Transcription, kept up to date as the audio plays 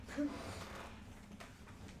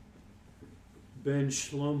Ben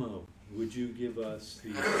Shlomo, would you give us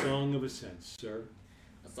the Song of Ascents, sir?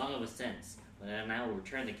 A song of ascents. When Adonai will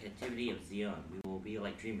return the captivity of Zion, we will be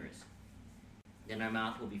like dreamers. Then our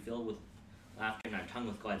mouth will be filled with laughter and our tongue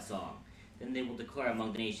with glad song. Then they will declare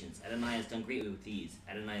among the nations, Adonai has done greatly with these.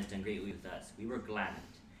 Adonai has done greatly with us. We were gladdened.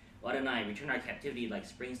 O Adonai, return our captivity like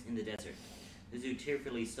springs in the desert. Those who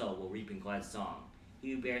tearfully sow will reap in glad song.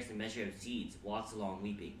 He who bears the measure of seeds walks along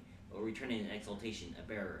weeping, but will return in exultation, a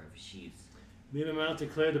bearer of sheaves. May my mouth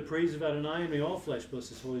declare the praise of Adonai, and may all flesh bless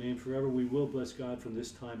his holy name forever. We will bless God from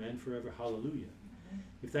this time and forever. Hallelujah.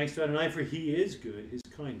 Give thanks to Adonai, for he is good. His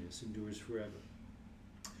kindness endures forever.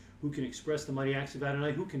 Who can express the mighty acts of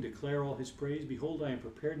Adonai? Who can declare all his praise? Behold, I am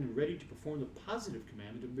prepared and ready to perform the positive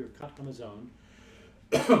commandment of Birkat Hamazon.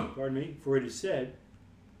 Pardon me. For it is said,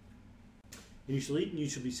 and you shall eat and you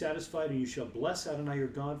shall be satisfied, and you shall bless Adonai your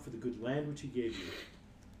God for the good land which he gave you.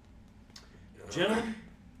 Gentlemen,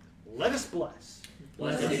 let us bless.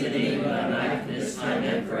 Blessed be the name of Adonai from this time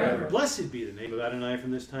and forever. Blessed be the name of Adonai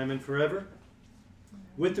from this time and forever.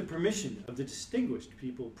 With the permission of the distinguished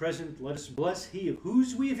people present, let us bless he of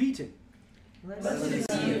whose we have eaten. Blessed is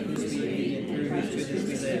he of whose we have eaten, and through whose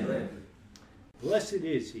goodness we live. Blessed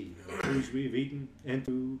is he of whose we have eaten,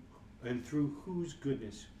 and through whose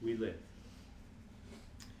goodness we live.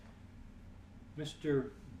 Mr.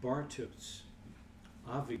 Bartos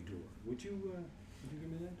Avigdor, would you give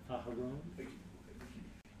me that? Aharon? We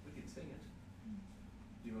can sing it.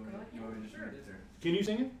 Do you want me to just read it? Or? Can you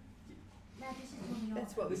sing it?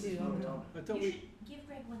 That's what we do all the time. I thought You we. should give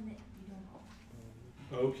Greg one that you don't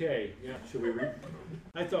know. Okay, yeah. Should we read?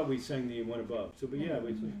 I thought we sang the one above. So, but yeah,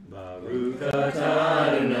 we. Baruch atah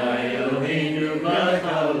Adonai Eloheinu melech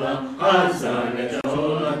haolam, hazan et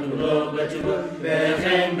haolam kulo b'tevah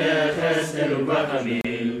b'chesed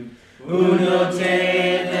u'brachamim,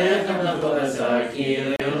 u'noten lechem l'chol hazar ki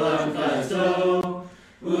le'olam chesdo,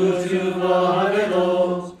 u'tuvo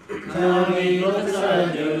hagedol, tamid lo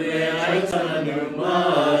tzadnu ve'aytanu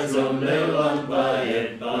mazon le'olam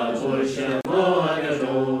bayet ba'or shemo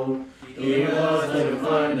hagedol, ki rozanu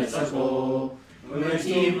farn etzakol,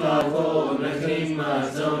 u'metim la'kol u'metim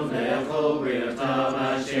mazon ve'echol b'yotam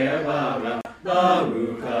asher bara,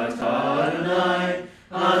 Baruch atah Adonai,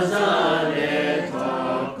 hazan et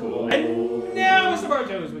hakol. And now, Mr.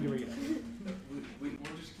 Bartos, would you read it? We'll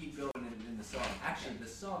just keep going in the song. Actually, the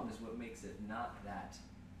song is what makes it not that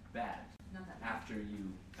bad. Not that After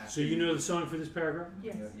you. So you know the song for this paragraph?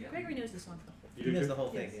 Yes. Yeah. Gregory knows the song for the whole You He do knows too? the whole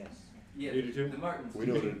thing, Yes. yes. Yeah, You do too? the Martins. We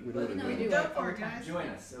know it. We know it. No, We do go it all the time. Join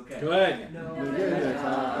us, okay. Go ahead. No, No,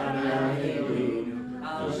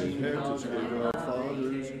 as in inheritance given our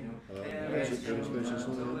fathers, as a transmission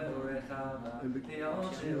and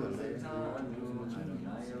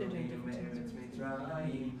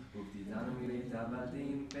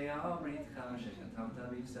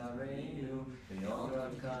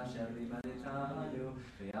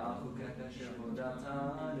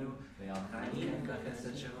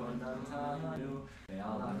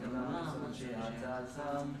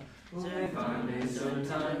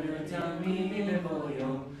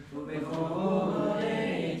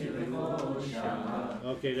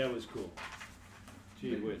Okay, that was cool.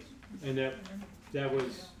 Gee whiz. And that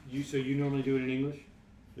was you. So you normally do it in English,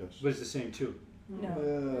 yes. but it's the same too. No.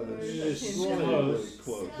 It's Close.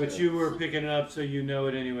 close. But you were picking it up, so you know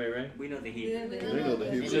it anyway, right? We know the Hebrew. They know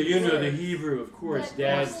the Hebrew. So you know the Hebrew, of course, But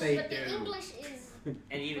Dad. also, but the English is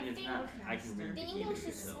And even if not, I can read the the Hebrew. English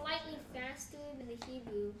is So. slightly faster than the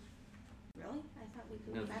Hebrew. Really? I thought we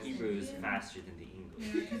could No, the faster Hebrew is than faster than the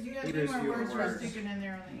English. Yeah, because you got Hebrews three more fewer words for words. sticking in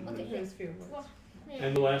there on the English. Okay. Those few words. Well,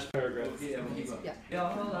 And the last paragraph. Yeah, we'll keep going. Yeah.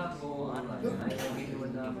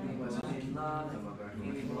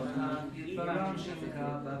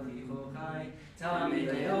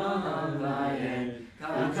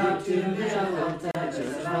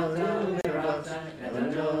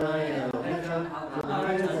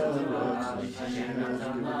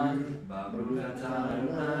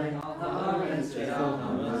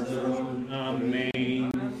 Amen.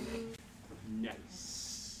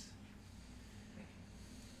 Nice.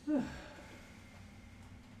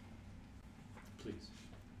 Please.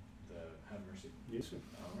 Have mercy. Yes, sir.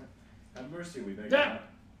 All right. Have mercy, we beg. Yeah.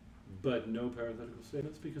 But no parenthetical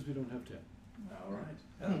statements because we don't have 10. All right.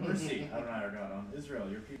 Have mercy, Adonai our God, on Israel,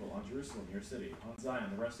 your people, on Jerusalem, your city, on Zion,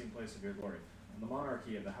 the resting place of your glory, on the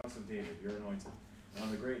monarchy of the house of David, your anointed, and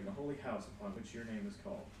on the great and the holy house upon which your name is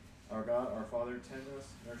called. Our God, our Father, tend us,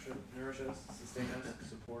 nourish us, sustain us,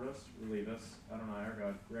 support us, relieve us. Adonai our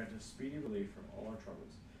God, grant us speedy relief from all our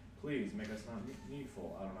troubles. Please make us not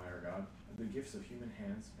needful, Adonai our God, of the gifts of human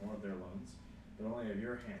hands, nor of their loans, but only of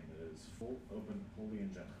your hand that is full, open, holy,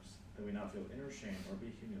 and generous. that we not feel inner shame or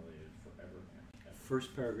be humiliated forever and ever.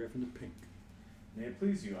 First paragraph in the pink. May it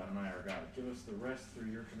please you, Adonai our God, give us the rest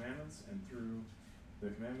through your commandments and through the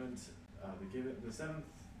commandment, the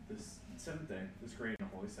seventh day, this great and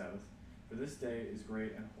holy Sabbath. For this day is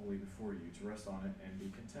great and holy before you, to rest on it and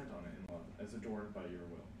be content on it in love, as adorned by your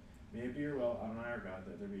will. May it be your will, Adonai our God,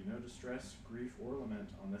 that there be no distress, grief, or lament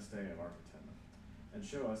on this day of our contentment. And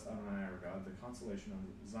show us, Adonai our God, the consolation of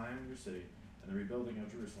Zion your city, and the rebuilding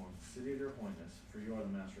of Jerusalem, city of your holiness, for you are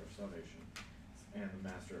the master of salvation and the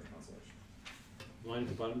master of consolation. Line at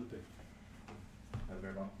the bottom of the page. At the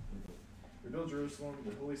very bottom. Rebuild Jerusalem,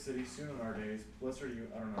 the holy city, soon in our days. Blessed are you,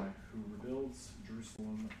 Adonai, who rebuilds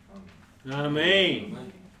Jerusalem. Amen.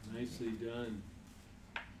 Amen. Nicely done.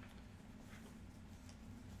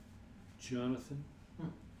 Jonathan,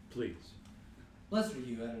 please. Blessed are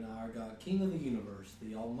you, Adonai, our God, King of the universe,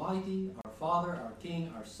 the Almighty, our Father, our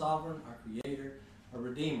King, our Sovereign, our Creator, our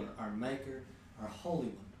Redeemer, our Maker, our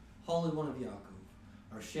Holy One of Yaakov,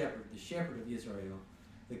 our Shepherd, the Shepherd of Israel,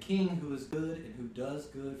 the King who is good and who does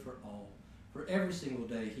good for all. For every single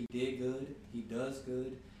day he did good, he does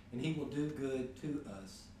good, and he will do good to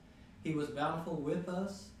us. He was bountiful with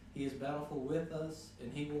us, he is bountiful with us,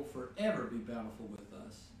 and he will forever be bountiful with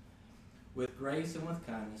us, with grace and with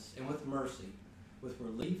kindness and with mercy, with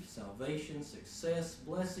relief, salvation, success,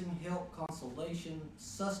 blessing, help, consolation,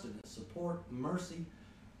 sustenance, support, mercy,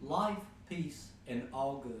 life, peace, and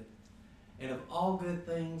all good. And of all good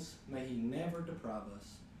things may he never deprive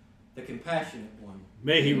us. The compassionate one.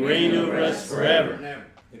 May he reign over us forever.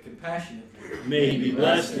 The compassionate one. May he be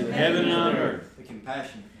blessed in heaven and on earth. The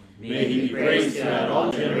compassionate one. May he be praised throughout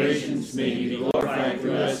all generations. May he be glorified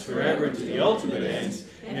through us forever to the ultimate ends,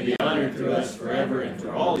 and be honored through us forever and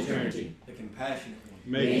for all eternity. The compassionate one.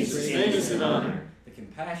 May he sustain us in honor. The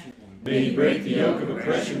compassionate one. May he break the yoke of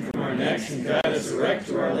oppression from our necks and guide us erect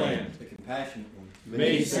to our land. The compassionate one.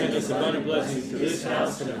 May he send us abundant blessings to this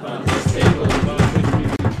house and upon this table and upon which we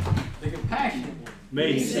feed. The compassionate one.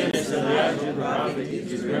 May he send us Elijah the prophet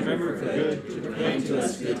to remember for good, to proclaim to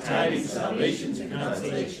us good tidings, salvations, and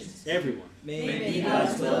consolations. Everyone. May it be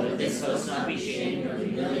God's will that this host not be shamed or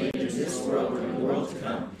humiliated in this world or in the world to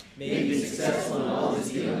come. May he be successful in all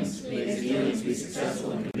his dealings. May his dealings be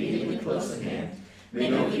successful and conveniently close at hand. May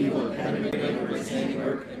no evil impediment over his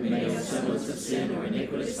handiwork, and may no semblance of sin or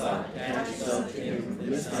iniquitous thought attach itself to him from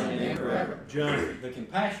this time and forever. John. The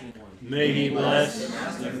compassionate one. May he bless his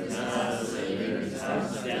house, their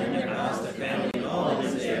house, their family, and all of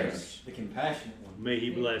his heirs. The compassionate one. May he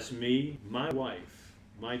bless me, my wife,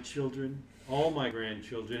 my children, all my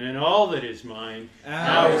grandchildren, and all that is mine,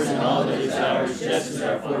 ours and all that is ours, just as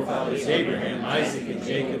our forefathers Abraham, Isaac, and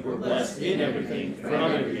Jacob were blessed in everything, from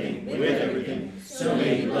everything, with everything. So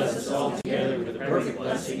may he bless us all together with a perfect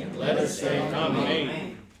blessing, and let us say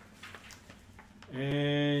Amen.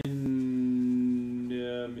 And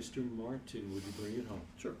Mr. Martin, would you bring it home?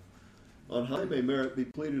 Sure. On high may merit be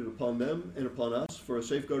pleaded upon them and upon us for a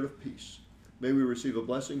safeguard of peace. May we receive a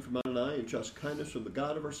blessing from Adonai and just kindness from the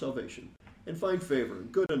God of our salvation, and find favor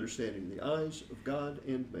and good understanding in the eyes of God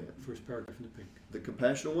and man. First paragraph in the pink. The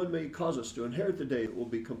compassionate one may cause us to inherit the day that will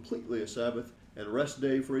be completely a Sabbath and a rest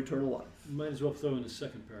day for eternal life. You might as well throw in the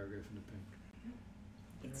second paragraph in the pink.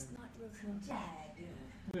 It's not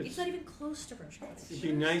Rosh It's not even close to Rosh Hashanah. It'd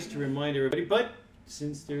be nice to remind everybody, but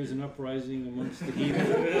since there's an uprising amongst the heathen,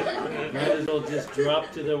 might as well just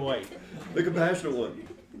drop to the white. The compassionate one.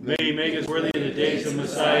 May he make us worthy of the days of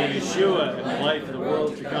Messiah Yeshua and the life of the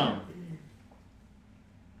world to come.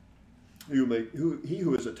 He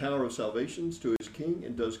who is a tower of salvations to his king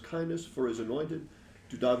and does kindness for his anointed,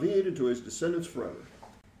 to David and to his descendants forever.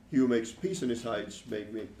 He who makes peace in his heights, may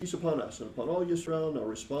make peace upon us and upon all Yisrael. Now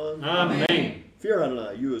respond. Amen. Fear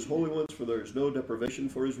Adonai, you his holy ones, for there is no deprivation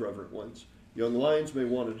for his reverent ones. Young lions may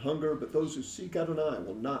want and hunger, but those who seek Adonai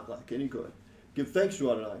will not lack any good. Give thanks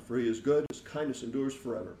to Adonai, for he is good, his kindness endures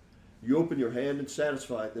forever. You open your hand and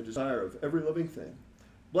satisfy the desire of every living thing.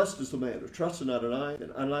 Blessed is the man who trusts in Adonai,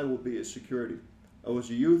 and Adonai will be his security. I was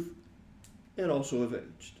a youth, and also have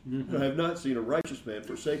aged. And I have not seen a righteous man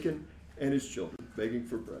forsaken, and his children begging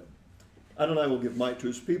for bread. Adonai will give might to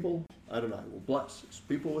his people. Adonai will bless his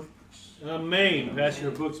people with peace. Amen. Pass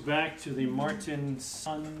your books back to the Martin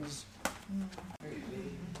sons,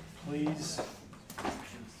 please.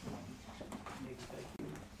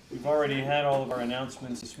 We've already had all of our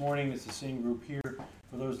announcements this morning. It's the same group here.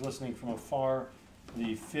 For those listening from afar,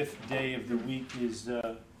 the 5th day of the week is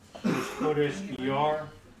Kodesh Iyar.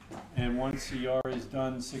 And once Iyar is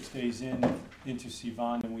done, 6 days into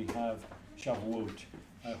Sivan, and we have Shavuot.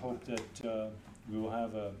 I hope that we will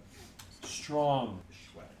have a strong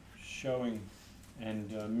showing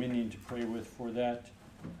and Minion to pray with for that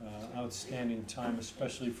outstanding time,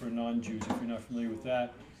 especially for non-Jews. If you're not familiar with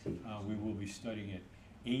that, we will be studying it.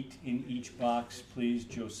 8 in each box, please,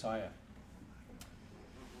 Josiah.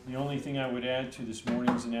 The only thing I would add to this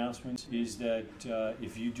morning's announcements is that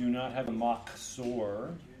if you do not have a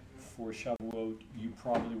machzor for Shavuot, you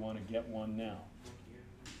probably want to get one now.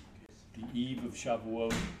 The eve of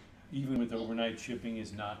Shavuot, even with overnight shipping,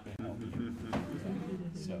 is not going to help you.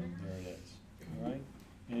 So there it is. All right.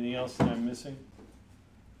 Anything else that I'm missing?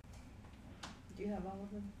 Do you have all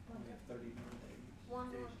of them? One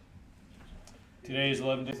more. Today is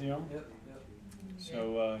 11 days, Yom. Yep.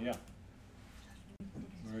 So yeah,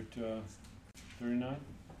 we're at 39,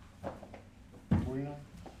 49,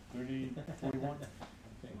 30, 41,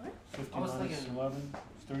 What? 50 I was minus thinking- 11.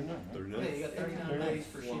 It's 39. Yeah, you got 39 days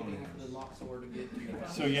for shipping for the Luxor to get to you.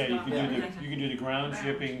 So yeah, you can do the ground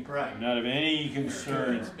shipping, Right. not of any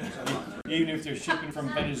concerns. Even if they're shipping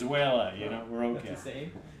from Venezuela, we're okay.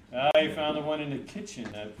 Same. I found the one in the kitchen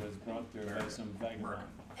that was brought there by some vagabond.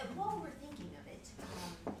 While we're thinking of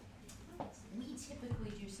it, we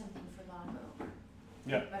typically do something for Lag BaOmer.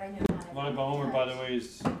 Yeah. But I know not Lag everyone BaOmer, by does. the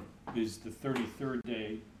way, is the 33rd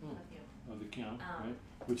day of the count, right?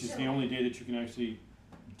 Which is the only day that you can actually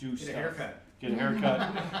do stuff. Get a haircut. Get a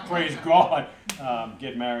haircut. Praise God.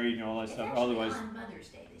 Get married and all that It's stuff. actually Otherwise, on Mother's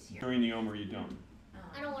Day this year. during the Omer, you don't.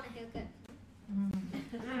 I don't want a haircut.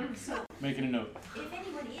 So Making a note. if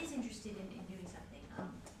anyone is interested in doing something,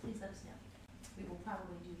 please let us know. We will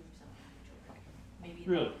probably do something for children. Maybe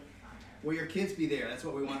Really? Will your kids be there? That's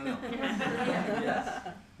what we want to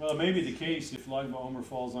know. Well, it may be the case if Lag BaOmer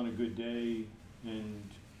falls on a good day and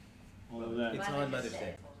all of that. It's on Mother's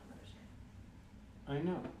Day. I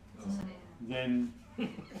know. Then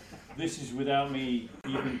this is without me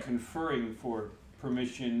even conferring for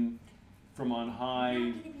permission from on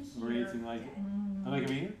high or anything like it. I'm not going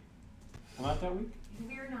to be here? I'm out that week?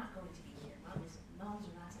 We're not going to be here. Moms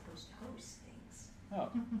are not supposed to host things. Oh.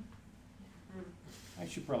 I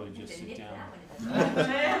should probably just sit down.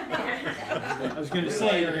 I I was going to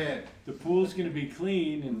say, the pool's going to be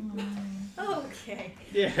clean and... Okay.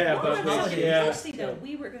 Yeah, Well, but... Firstly, though,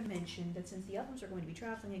 we were going to mention that since the Elkins are going to be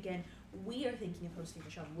traveling again, we are thinking of hosting the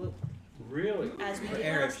Shavuot Really? as we For did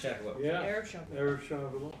Erev last year. Shavuot. Yeah. Erev Shavuot. Erev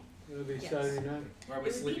Shavuot. It'll be Yes. Saturday night. Why are we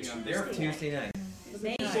It would be sleeping on their Tuesday Tuesday night?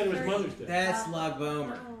 May You said it was 30th. Mother's Day. That's Lag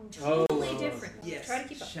BaOmer. Totally Oh, different. Yes. Try to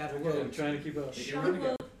keep up. Okay, I'm Shavuot. trying to keep up.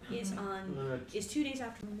 Shavuot is Uh, is 2 days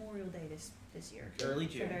after Memorial Day this year. Early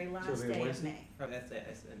The June. very So last it'll be day of Wednesday? May. Oh, that's the end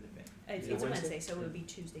of May. It's Yeah, a Wednesday? Wednesday, so it would be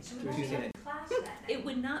Tuesday. So we won't Tuesday have night. class that night. It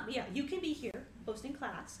would not. Yeah, you can be here hosting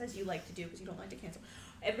class as you like to do because you don't like to cancel.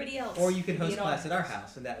 Everybody else. Or you could can be host at class at our office.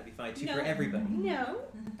 house, and that would be fine too No. for everybody. No.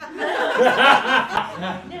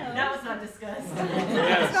 That was not discussed.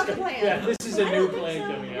 That's not the plan. Yeah, this is a new So, plan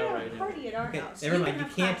coming out yeah, right now. Party at our Okay, house. never You mind. can You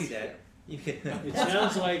have can't class do that. here. You can.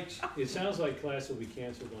 It sounds like class will be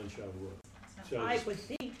canceled on Shavuot. So I just would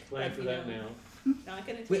think. plan but, for you that know, now. Not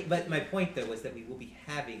gonna Wait, take. but my point though was that we will be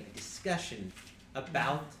having a discussion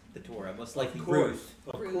about the Torah, most likely Of course, Ruth.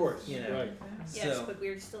 of Ruth. course, You know. right. Yes, So but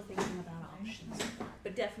we're still thinking about options.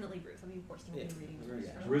 But definitely Ruth. I mean, of course, we'll be reading Ruth.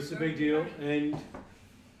 Yeah. Ruth's a big deal, and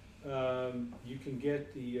you can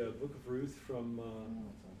get the Book of Ruth from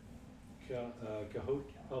Cahote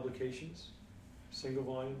Publications, single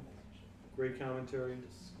volume, great commentary,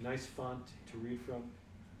 nice font to read from.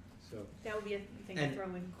 So That would be a thing And, to throw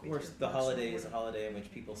in. of course, the holiday is a holiday in which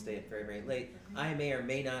people stay up very, very late. I may or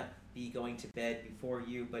may not be going to bed before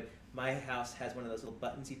you, but my house has one of those little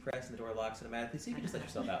buttons you press and the door locks automatically, so you can just let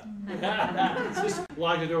yourself out. just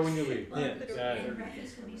lock the door when you leave. Yeah. And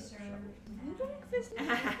breakfast will be served.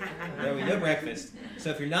 There we no breakfast.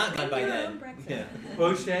 So if you're not gone by Your own then, breakfast. yeah.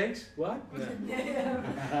 Poached eggs? What?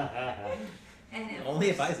 And of Only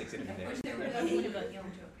if course- Isaac's in Of there. course, there will be Yom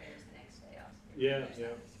Tov prayers the next day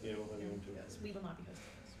also. Yeah, we'll have you on too. Yes, we will not be hosting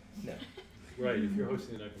this. No. Right, if you're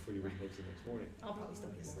hosting the night before, you wouldn't host the next morning. I'll probably still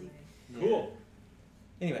be asleep. Cool,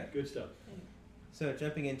 Anyway, good stuff. so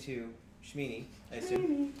jumping into Shmini, I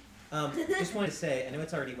assume. Just wanted to say, I know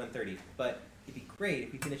it's already 1:30, but it'd be great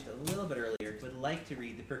if we finished a little bit earlier. Would like to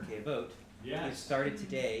read the Pirkei Avot. We've started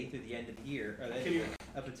today through the end of the year, or Can you-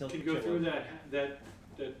 up until. Can you go through Shavuot. that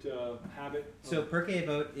habit? So Pirkei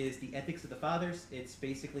Avot is the Ethics of the Fathers. It's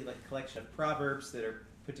basically like a collection of proverbs that are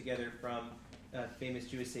put together from famous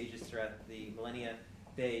Jewish sages throughout the millennia.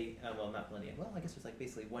 They, well, not millennia. Well, I guess it's like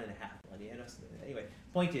basically 1.5 millennia. Anyway,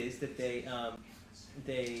 point is that they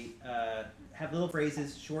have little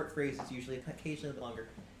phrases, short phrases, usually occasionally a bit longer.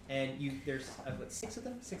 And there's what, 6 of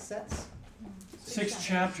them, 6 sets. 6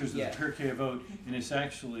 chapters of Yeah. the Pirkei Avot, and it's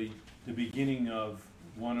actually the beginning of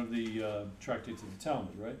one of the tractates of the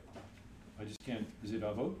Talmud, right? I just can't. Is it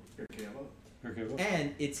Avot? Pirkei Avot. Pirkei Avot.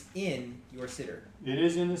 And it's in your siddur. It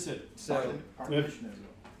is in the Siddur. So Part of Mishnah as well.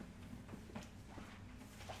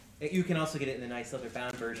 you can also get it in the nice leather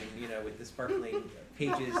bound version, with the sparkling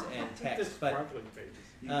pages and text. But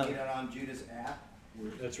You can get it on Judah's app.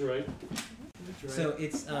 That's right. That's right. so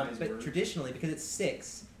it's Wise but word. traditionally, because it's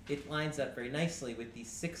 6, it lines up very nicely with the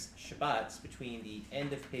 6 Shabbats between the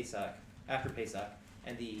end of Pesach, after Pesach,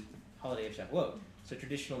 and the holiday of Shavuot. So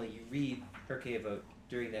traditionally, you read Pirkei Avot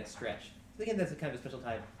during that stretch. So again, that's a kind of a special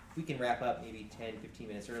time. We can wrap up maybe 10, 15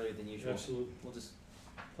 minutes earlier than usual. Absolutely. We'll just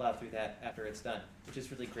plow through that after it's done, which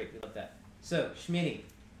is really great. We love that. So, Shmini,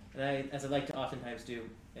 and as I like to oftentimes do,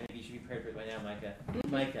 and maybe you should be prepared for it by now, Micah.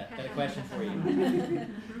 Micah, got a question for you.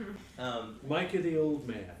 Micah the old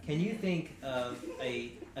man. Can you think of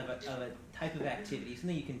a type of activity,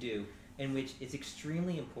 something you can do, in which it's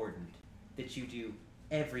extremely important that you do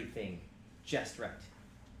everything just right?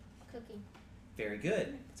 Cooking. Very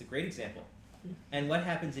good. It's a great example. And what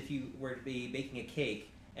happens if you were to be making a cake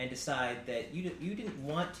and decide that you didn't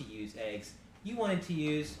want to use eggs, you wanted to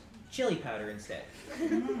use chili powder instead?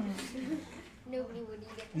 Nobody would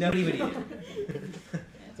eat it. Nobody would eat it.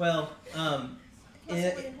 Well, Plus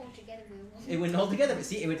it wouldn't hold together very well. it wouldn't hold together. But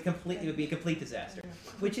see, it would be a complete disaster.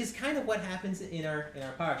 Which is kind of what happens in our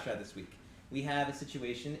parasha this week. We have a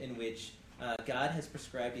situation in which God has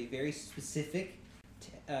prescribed a very specific,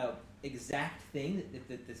 exact thing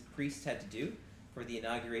that this priest had to do for the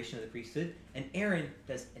inauguration of the priesthood, and Aaron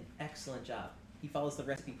does an excellent job. He follows the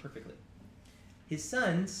recipe perfectly. His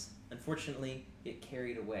sons, unfortunately, get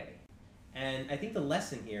carried away. And I think the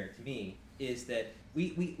lesson here, to me, is that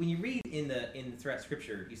we when you read throughout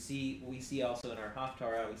Scripture, we see also in our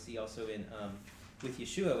Haftarah, we see also in with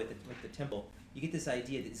Yeshua with the temple, you get this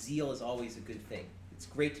idea that zeal is always a good thing. It's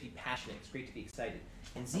great to be passionate. It's great to be excited,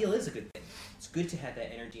 and zeal is a good thing. It's good to have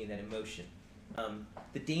that energy and that emotion.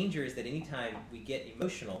 The danger is that anytime we get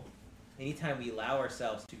emotional, anytime we allow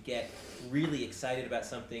ourselves to get really excited about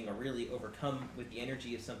something or really overcome with the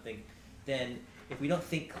energy of something, then if we don't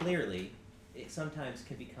think clearly, it sometimes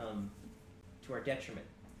can become to our detriment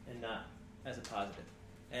and not as a positive.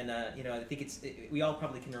 And I think we all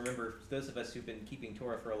probably can remember, those of us who've been keeping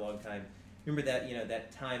Torah for a long time, remember that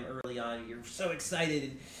that time early on, you're so excited,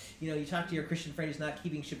 and you talk to your Christian friend who's not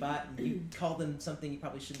keeping Shabbat, and you call them something you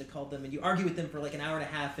probably shouldn't have called them, and you argue with them for like an hour and a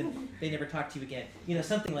half, and they never talk to you again.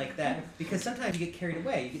 Something like that. Because sometimes you get carried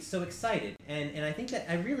away, you get so excited, and I think that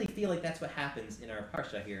I really feel like that's what happens in our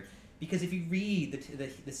parsha here. Because if you read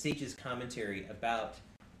the sage's commentary about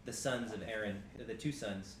the sons of Aaron, the 2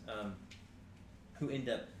 sons, who end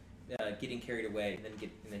up getting carried away and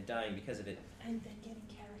then dying because of it. And then getting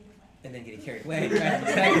carried away. And then getting carried away, right?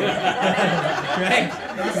 Exactly. Right?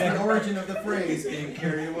 That's the origin of the phrase, being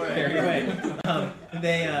carried away. Carried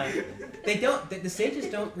away. They don't. The sages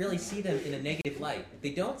don't really see them in a negative light. They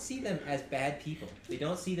don't see them as bad people. They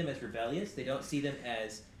don't see them as rebellious. They don't see them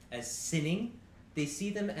as sinning. They see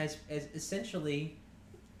them as essentially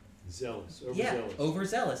zealous,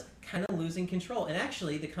 overzealous, kind of losing control. And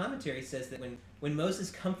actually, the commentary says that when Moses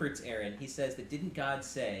comforts Aaron, he says that didn't God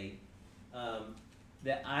say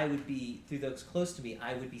that I would be, through those close to me,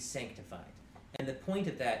 I would be sanctified. And the point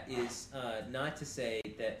of that is not to say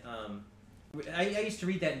that, I used to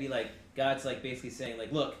read that and be like, God's like basically saying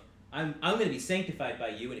like, look, I'm going to be sanctified by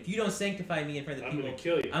you, and if you don't sanctify me in front of the people,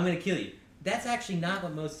 I'm going to kill you. That's actually not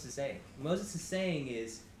what Moses is saying. What Moses is saying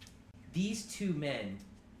is, these 2 men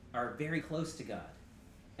are very close to God.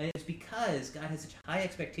 And it's because God has such high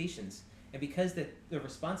expectations, and because the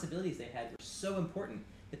responsibilities they had were so important,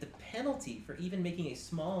 that the penalty for even making a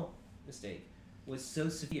small mistake was so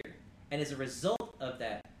severe. And as a result of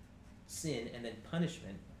that sin and then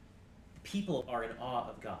punishment, people are in awe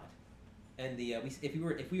of God. And if we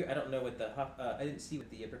were, I don't know what I didn't see what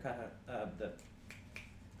the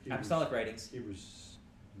the apostolic writings. Hebrews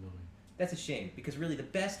 9. That's a shame, because really the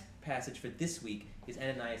best passage for this week is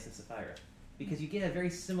Ananias and Sapphira, because you get a very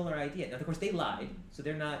similar idea. Now, of course, they lied, so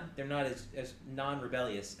they're not as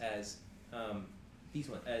non-rebellious as these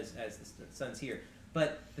ones, as the sons here.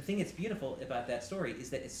 But the thing that's beautiful about that story is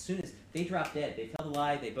that as soon as they drop dead, they tell the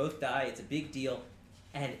lie, they both die, it's a big deal,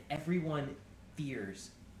 and everyone fears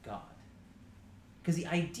God. Because the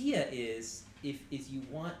idea is, is you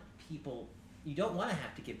want people, you don't want to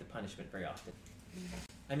have to give the punishment very often.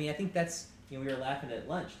 I mean, I think that's, we were laughing at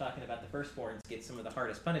lunch talking about the firstborns get some of the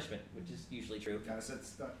hardest punishment, which is usually true. Gotta set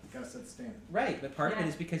the standard. Right, but part of it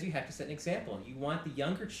is because you have to set an example. You want the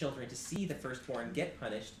younger children to see the firstborn get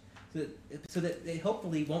punished so that they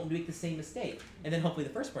hopefully won't make the same mistake. And then hopefully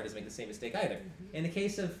the first part doesn't make the same mistake either. In the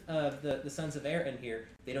case of the sons of Aaron here,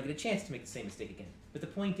 they don't get a chance to make the same mistake again. But the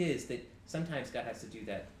point is that sometimes God has to do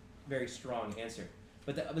that very strong answer.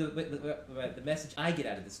 But the message I get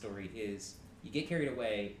out of the story is you get carried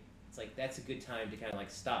away, it's like that's a good time to kind of like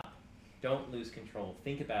stop. Don't lose control.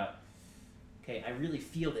 Think about, okay, I really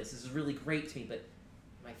feel this. This is really great to me, but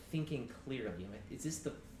am I thinking clearly? Is this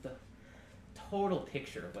the total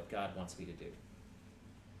picture of what God wants me to do?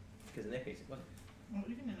 Because in that case, it wasn't. Well,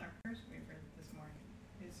 even in our first we read this morning,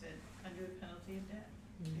 it said under the penalty of death.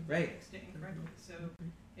 Right. Fixed it incorrectly. So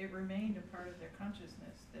it remained a part of their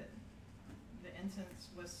consciousness that the instance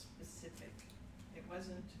was specific. It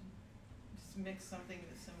wasn't just mix something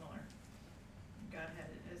that's similar. God had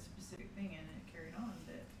a specific thing in it, and it carried on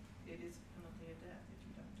that it is a penalty of death if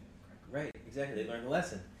you don't do it correctly. Right, exactly. They learned the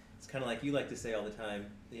lesson. It's kind of like you like to say all the time,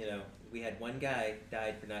 we had one guy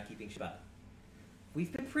died for not keeping Shabbat.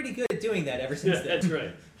 We've been pretty good at doing that ever since then. That's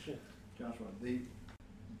right. Joshua,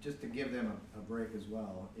 just to give them a break as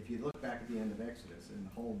well, if you look back at the end of Exodus, and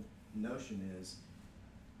the whole notion is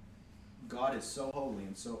God is so holy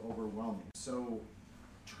and so overwhelming, so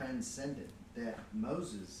transcendent, that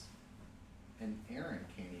Moses and Aaron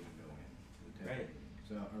can't even go into the tabernacle,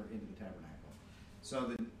 or into the tabernacle.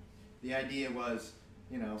 So the idea was,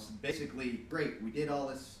 basically, great, we did all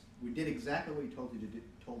this, we did exactly what he told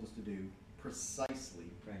us to do, precisely,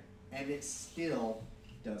 right, and it still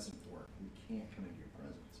doesn't work. We can't come into your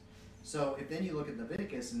presence. So if then you look at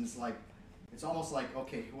Leviticus, and it's almost like,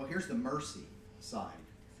 okay, well, here's the mercy side.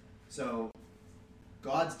 So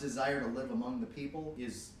God's desire to live among the people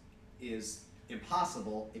is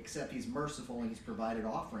impossible, except he's merciful and he's provided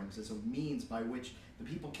offerings as a means by which the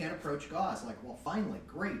people can approach God. It's like, well, finally,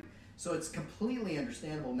 great. So it's completely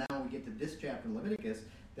understandable now when we get to this chapter in Leviticus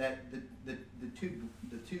that the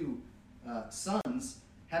two sons,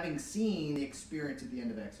 having seen the experience at the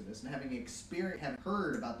end of Exodus and having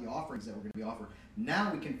heard about the offerings that were going to be offered,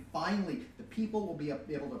 now we can finally, the people will be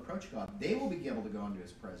able to approach God. They will be able to go into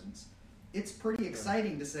his presence. It's pretty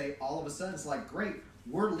exciting to say all of a sudden, it's like, great,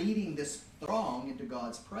 we're leading this throng into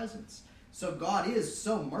God's presence. So God is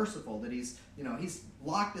so merciful that he's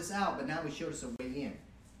locked us out, but now he showed us a way in.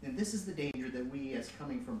 And this is the danger that we as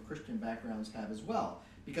coming from Christian backgrounds have as well,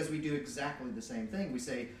 because we do exactly the same thing. We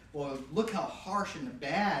say, well, look how harsh and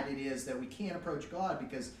bad it is that we can't approach God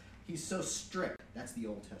because he's so strict. That's the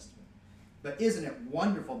Old Testament. But isn't it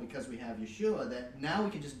wonderful because we have Yeshua that now we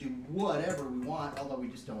can just do whatever we want, although we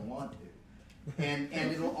just don't want to. And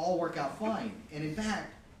it'll all work out fine. And in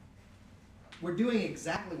fact, when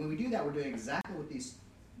we do that, we're doing exactly what these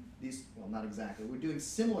well, not exactly, we're doing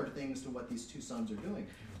similar things to what these two sons are doing.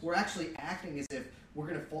 We're actually acting as if we're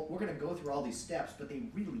going to go through all these steps, but they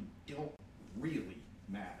really don't really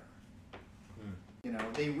matter.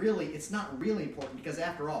 It's not really important because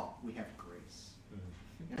after all, we have grace.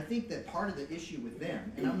 And I think that part of the issue with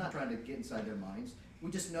them, and I'm not trying to get inside their minds,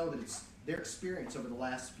 we just know that it's their experience over the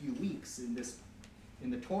last few weeks in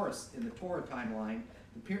the Torah timeline.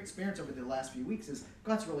 The experience over the last few weeks is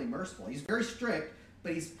God's really merciful. He's very strict,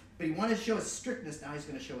 but he wanted to show us strictness. Now he's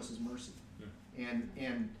going to show us his mercy,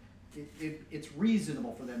 and it's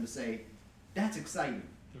reasonable for them to say that's exciting.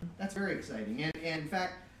 That's very exciting. And in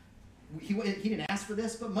fact, he didn't ask for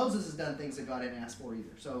this, but Moses has done things that God didn't ask for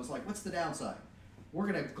either. So it was like, what's the downside? We're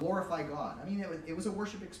going to glorify God. I mean, it was a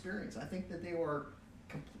worship experience. I think that they were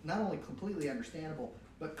not only completely understandable,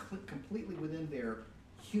 but completely within their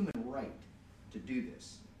human right to do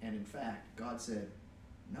this. And in fact, God said,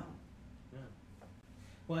 no. Yeah.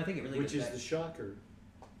 Well, I think it really Which is the shocker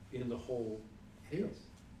in the whole deal.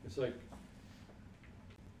 It's like,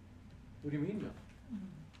 what do you mean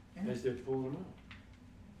no? As they're pulling them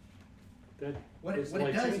out. What it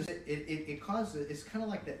does is it causes, it's kind of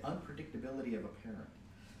like the unpredictability of a parent.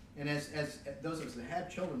 And as those of us that have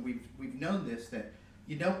children, we've known this, that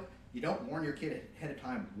you don't warn your kid ahead of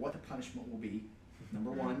time what the punishment will be,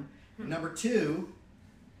 number one. And number two,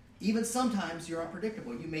 even sometimes you're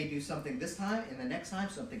unpredictable. You may do something this time, and the next time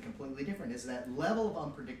something completely different. It's that level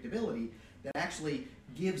of unpredictability that actually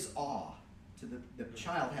gives awe to the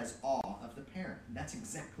child, has awe of the parent. And that's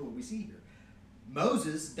exactly what we see here.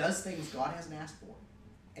 Moses does things God hasn't asked for,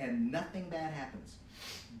 and nothing bad happens.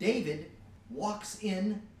 David walks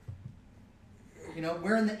in,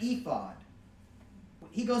 wearing the ephod.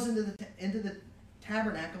 He goes into the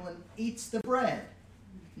tabernacle and eats the bread.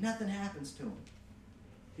 Nothing happens to him.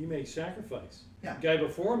 He makes sacrifice. Yeah. The guy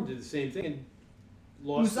before him did the same thing and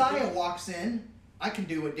lost. Uzziah walks in. I can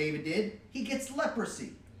do what David did. He gets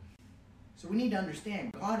leprosy. So we need to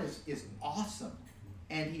understand God is awesome,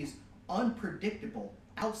 and he's unpredictable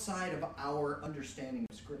outside of our understanding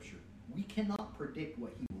of Scripture. We cannot predict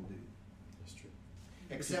what he will do. That's true.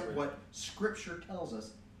 Except what Scripture tells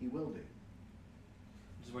us he will do.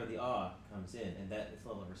 Which is where the awe comes in, and that is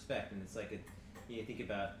level of respect. And it's like you think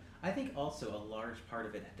about. I think also a large part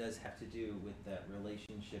of it does have to do with that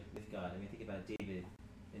relationship with God. I mean, think about David,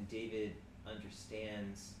 and David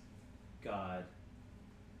understands God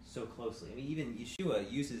so closely. I mean, even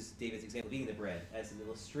Yeshua uses David's example of eating the bread as an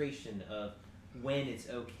illustration of when it's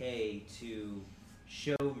okay to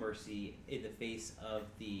show mercy in the face of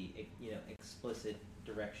the explicit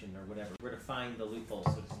direction or whatever, where to find the loophole,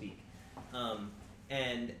 so to speak.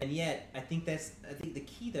 And yet, I think the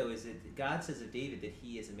key though is that God says of David that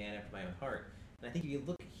he is a man after my own heart. And I think if you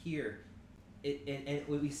look here, and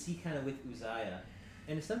what we see kind of with Uzziah,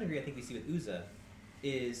 and to some degree I think we see with Uzzah,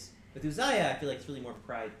 is with Uzziah I feel like it's really more of a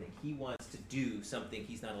pride thing. He wants to do something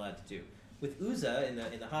he's not allowed to do. With Uzzah in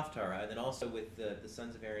the Haftarah, and then also with the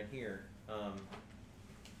sons of Aaron here,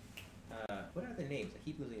 what are their names? I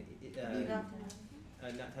keep losing it. Natan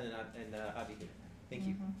and Abihu. Thank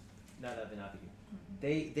you. Nadab and Abihu.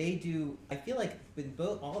 They do. I feel like in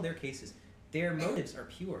all their cases, their motives are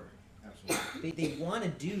pure. Absolutely. They want to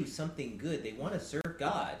do something good. They want to serve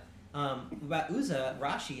God. About Uzzah,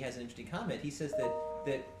 Rashi has an interesting comment. He says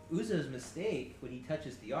that Uzzah's mistake when he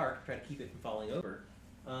touches the ark, trying to keep it from falling over,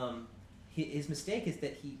 his mistake is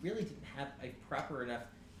that he really didn't have a proper enough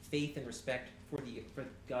faith and respect for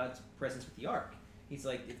God's presence with the ark. He's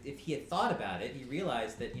like, if he had thought about it, he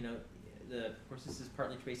realized that of course this is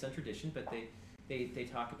partly based on tradition, but they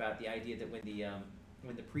talk about the idea that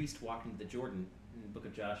when the priest walked into the Jordan in the book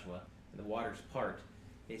of Joshua and the waters part,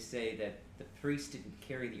 they say that the priest didn't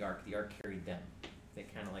carry the ark carried them. They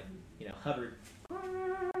kind of like hovered,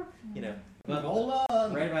 hold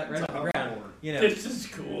on, right on the ground. This is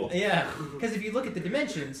cool. Yeah, because if you look at the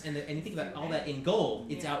dimensions and you think about all that in gold,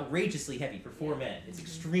 it's outrageously heavy for 4 men. It's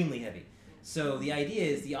extremely heavy. So the idea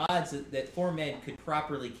is the odds that 4 men could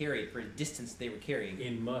properly carry it for the distance they were carrying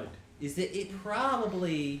In mud. is that it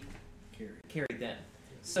probably carried them.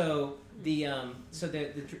 So so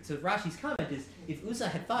Rashi's comment is, if Uzzah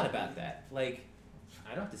had thought about that, like,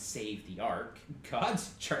 I don't have to save the ark, God's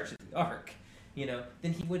in charge of the ark,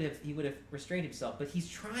 then he would have restrained himself. But he's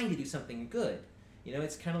trying to do something good.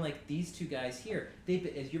 It's kind of like these two guys here.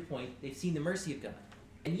 As your point, they've seen the mercy of God,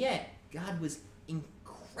 and yet God was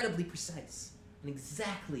incredibly precise on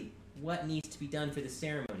exactly what needs to be done for the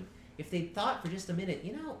ceremony. If they thought for just a minute,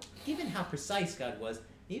 given how precise God was,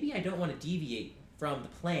 maybe I don't want to deviate from the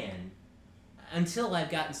plan until I've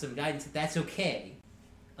gotten some guidance that that's okay.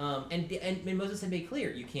 And Moses had made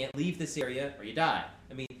clear, you can't leave this area or you die.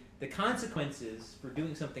 I mean, the consequences for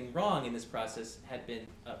doing something wrong in this process had been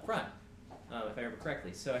up front, if I remember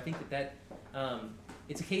correctly. So I think that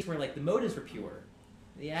it's a case where, like, the motives were pure,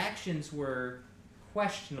 the actions were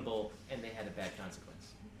questionable, and they had a bad consequence.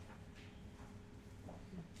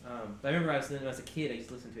 But I remember when I was a kid, I used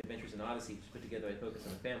to listen to Adventures in Odyssey, which put together by Focus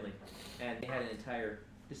on the Family, and they had an entire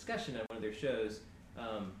discussion on one of their shows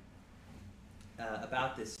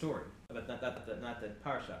about this story, about not the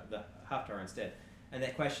parasha, the Haftarah instead, and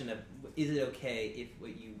that question of, is it okay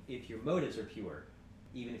if your motives are pure,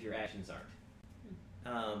 even if your actions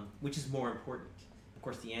aren't? Which is more important? Of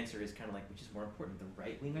course, the answer is kind of like, which is more important, the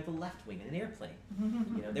right wing or the left wing in an airplane?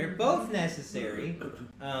 They're both necessary.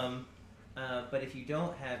 But if you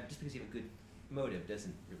don't have, just because you have a good motive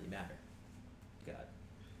doesn't really matter, God,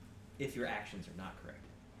 if your actions are not correct.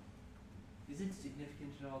 Is it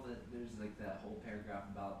significant at all that there's like that whole paragraph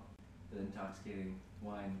about the intoxicating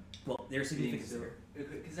wine? Well, there's significance there.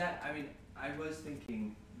 Because I was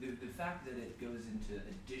thinking the fact that it goes into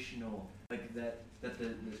additional, like that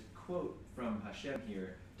the quote from Hashem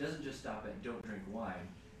here doesn't just stop at don't drink wine.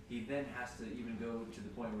 He then has to even go to the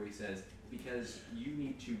point where he says, because you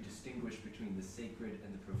need to distinguish between the sacred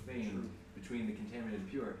and the profane, between the contaminated and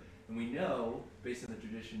pure. And we know, based on the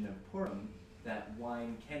tradition of Purim, that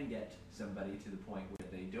wine can get somebody to the point where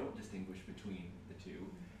they don't distinguish between the two.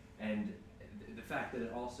 And the fact that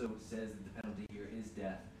it also says that the penalty here is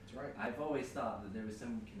death. That's right. I've always thought that there was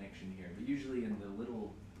some connection here, but usually in the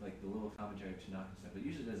little commentary of Tanakh and stuff, it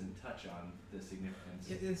usually doesn't touch on the significance.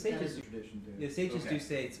 The sages, tradition too. The sages Okay. do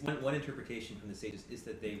say, it's one interpretation from the sages is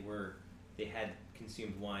that they had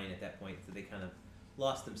consumed wine at that point, so they kind of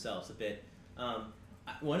lost themselves a bit.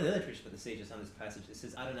 One of the other traditions about the sages on this passage, it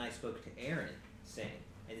says Adonai spoke to Aaron, saying,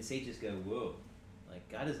 and the sages go, whoa, like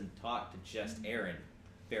God doesn't talk to just Aaron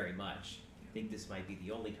very much. I think this might be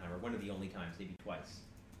the only time, or one of the only times, maybe twice.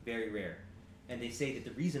 Very rare. And they say that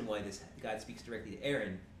the reason why God speaks directly to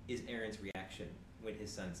Aaron is Aaron's reaction when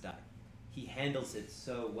his sons die. He handles it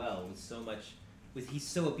so well, with so much he's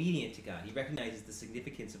so obedient to God. He recognizes the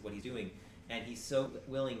significance of what he's doing, and he's so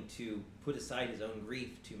willing to put aside his own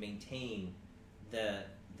grief to maintain the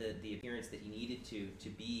appearance that he needed to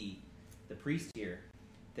be the priest here,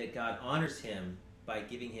 that God honors him by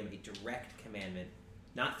giving him a direct commandment,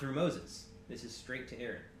 not through Moses. This is straight to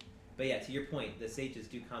Aaron. But yeah, to your point, the sages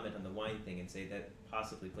do comment on the wine thing and say that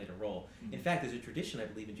possibly played a role. Mm-hmm. In fact, there's a tradition, I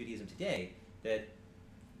believe, in Judaism today that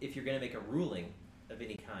if you're going to make a ruling of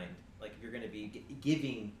any kind, like if you're going to be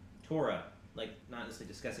giving Torah, like not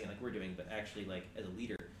necessarily discussing it like we're doing, but actually like as a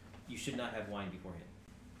leader, you should not have wine beforehand.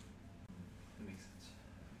 That makes sense.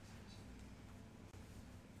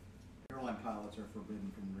 Airline pilots are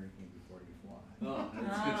forbidden from drinking before you fly. Oh,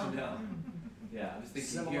 that's good to know. Yeah, I was thinking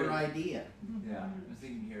Similar here. idea. Yeah, I was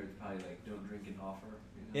thinking here it's probably like don't drink and offer.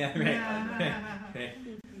 Yeah, right.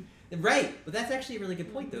 Right, but that's actually a really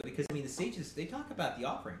good point, though, because, I mean, the sages, they talk about the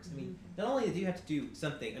offerings. I mean, not only do you have to do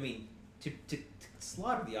something, I mean, to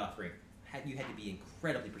slaughter the offering, you had to be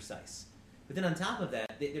incredibly precise. But then on top of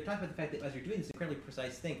that, they're talking about the fact that as you're doing this incredibly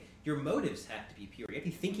precise thing, your motives have to be pure. You have to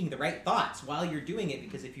be thinking the right thoughts while you're doing it,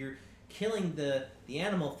 because if you're killing the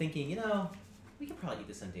animal thinking, we could probably eat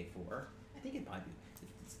this on day 4, I think it'd probably be,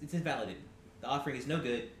 it's invalidated. The offering is no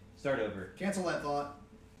good, start over. Cancel that thought.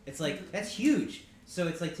 It's like, that's huge. So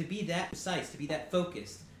it's like to be that precise, to be that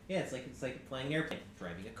focused. Yeah, it's like flying an airplane,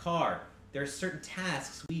 driving a car. There are certain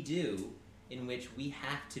tasks we do in which we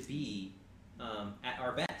have to be at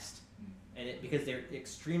our best, and because they're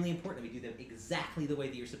extremely important, we do them exactly the way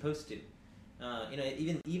that you're supposed to.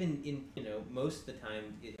 Even in most of the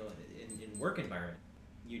time, in work environment,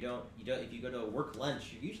 you don't. If you go to a work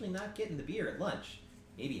lunch, you're usually not getting the beer at lunch.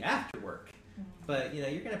 Maybe after work. But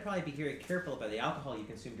you're going to probably be very careful about the alcohol you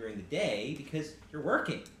consume during the day because you're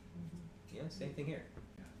working. Same thing here.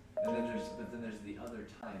 And then there's the other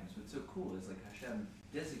times. What's so cool is like Hashem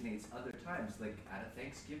designates other times, like at a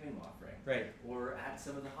Thanksgiving offering, right, or at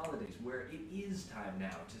some of the holidays, where it is time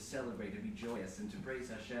now to celebrate, to be joyous, and to praise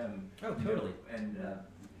Hashem. Oh, totally. And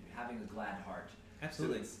having a glad heart.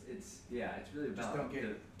 Absolutely. So it's really about. Just don't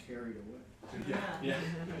get carried away.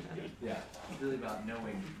 Yeah. It's really about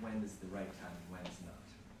knowing when is the right time and when it's not.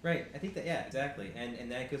 Right. I think that, yeah, exactly.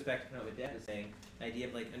 And that goes back to what Dad was saying, the idea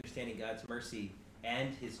of like understanding God's mercy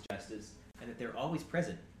and his justice, and that they're always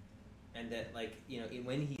present. And that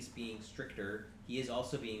when he's being stricter, he is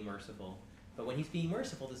also being merciful. But when he's being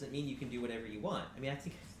merciful doesn't mean you can do whatever you want. I mean, I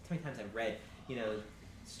think how many times I've read,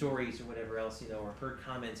 stories or whatever else, or heard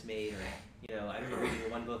comments made, or, I remember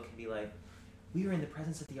reading one book and be like, we were in the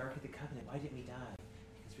presence of the Ark of the Covenant. Why didn't we die?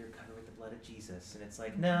 Because we were covered with the blood of Jesus. And it's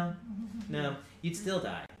like, no, you'd still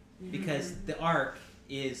die. Because the Ark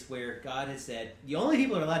is where God has said, the only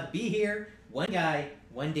people who are allowed to be here, one guy,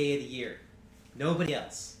 one day of the year. Nobody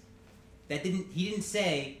else. He didn't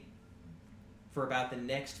say for about the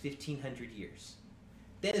next 1,500 years.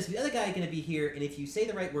 Then is the other guy going to be here, and if you say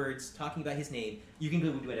the right words, talking about his name, you can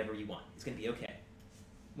go do whatever you want. It's going to be okay.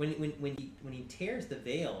 When he tears the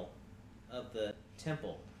veil of the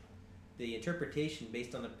temple, the interpretation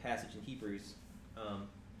based on the passage in Hebrews,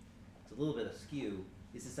 it's a little bit askew,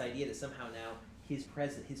 is this idea that somehow now his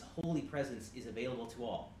holy presence is available to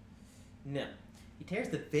all. No. He tears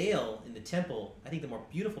the veil in the temple. I think the more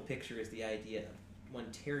beautiful picture is the idea of one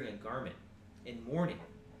tearing a garment in mourning.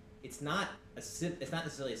 It's not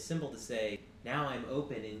necessarily a symbol to say, now I'm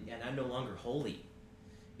open and I'm no longer holy.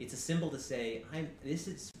 It's a symbol to say, this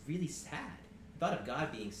is really sad. The thought of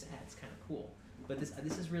God being sad is kind of cool. But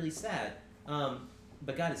this is really sad.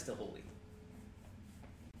 But God is still holy.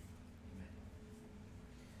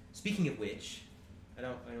 Speaking of which, I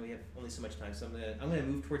know we have only so much time, so I'm gonna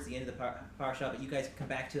move towards the end of the parasha, but you guys can come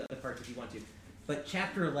back to the other parts if you want to. But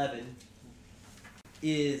chapter 11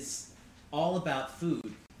 is all about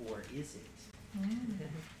food, or is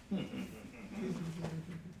it?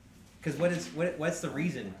 Because what's the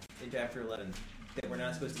reason in chapter 11 that we're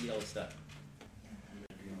not supposed to eat all this stuff?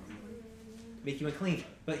 Make you unclean.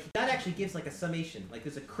 But God actually gives like a summation. Like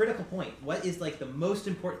there's a critical point. What is like the most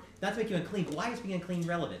important? Not to make you unclean, but why is being unclean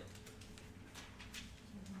relevant?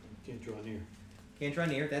 Can't draw near. Can't draw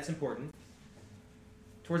near. That's important.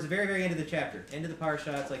 Towards the very, very end of the chapter, end of the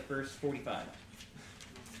parasha, it's like verse 45.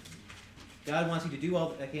 God wants you to do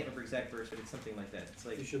all. I can't remember exact verse, but it's something like that. It's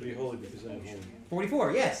like You should be holy because I am holy.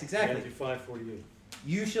 44. Yes, exactly. Matthew 5:48.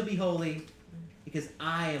 You shall be holy because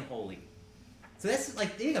I am holy. So that's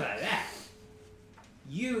like, think about that.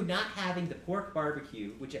 You not having the pork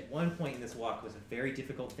barbecue, which at one point in this walk was a very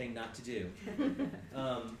difficult thing not to do,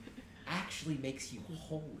 actually makes you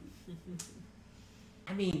holy.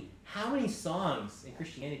 I mean, how many songs in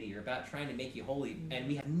Christianity are about trying to make you holy, and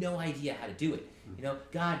we have no idea how to do it? You know,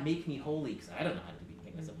 God, make me holy, because I don't know how to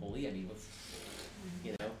make myself holy. I mean,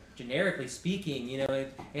 you know, generically speaking, you know, you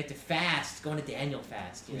have to fast, go on a Daniel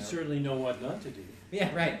fast. You We know. certainly know what not to do.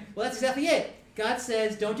 Yeah, right. Well, that's exactly it. God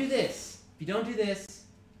says, don't do this. If you don't do this,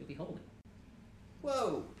 you'll be holy.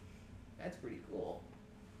 Whoa. That's pretty cool.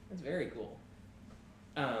 That's very cool.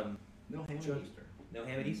 No ham at Judge- Easter. No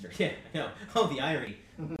ham at Easter. Yeah, I know. Oh, the irony.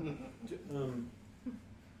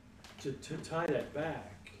 To tie that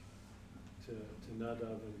back to Nadav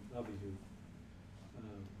and Abihu,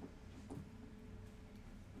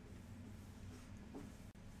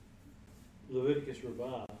 Leviticus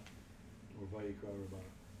Rabbah, or Vayikra Rabbah,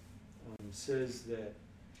 says that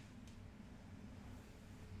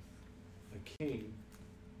a king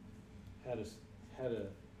had a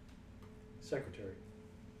secretary,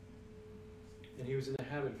 and he was in the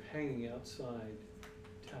habit of hanging outside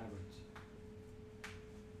taverns.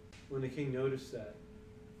 When the king noticed that,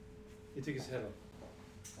 he took his head off.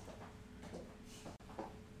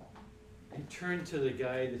 He turned to the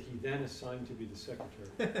guy that he then assigned to be the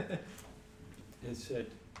secretary and said,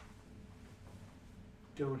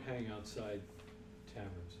 "Don't hang outside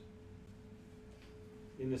taverns."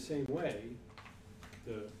 In the same way,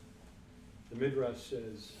 the Midrash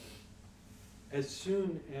says, as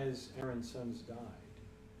soon as Aaron's sons died,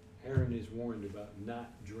 Aaron is warned about not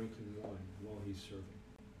drinking wine while he's serving.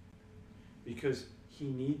 Because he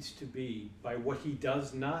needs to be, by what he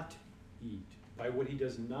does not eat, by what he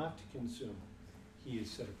does not consume, he is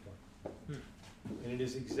set apart. And it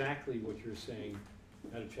is exactly what you're saying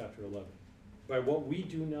out of chapter 11. By what we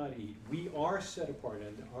do not eat, we are set apart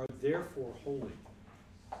and are therefore holy.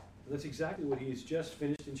 And that's exactly what he has just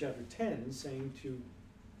finished in chapter 10 saying to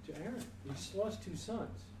Aaron. He just lost 2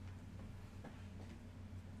 sons.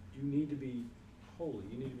 You need to be holy.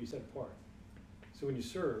 You need to be set apart. So when you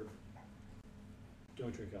serve,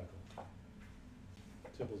 don't drink alcohol.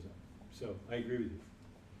 Simple as that. So I agree with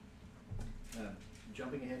you.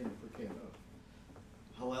 Jumping ahead into Pirkei Avot,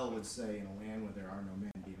 Hillel would say, "In a land where there are no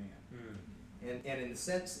men, be man." And in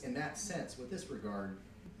that sense, with this regard,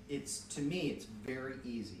 to me it's very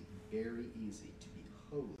easy to be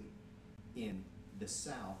holy in the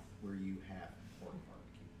South where you have pork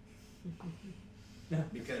barbecue.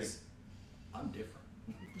 Because I'm different.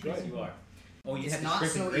 Yes, you are. Oh, you It's have not to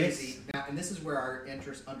strip so and grits. easy. Now, and this is where our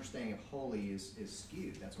understanding of holy is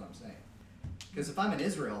skewed. That's what I'm saying. Because if I'm in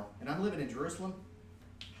Israel and I'm living in Jerusalem,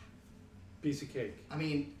 Piece of cake. I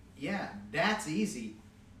mean, yeah, that's easy,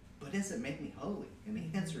 but does it make me holy? And the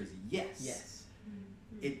answer is yes. Yes.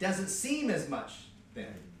 It doesn't seem as much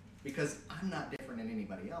then, because I'm not different than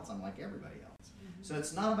anybody else. I'm like everybody else. So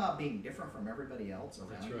it's not about being different from everybody else around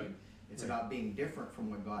That's right. you. It's about being different from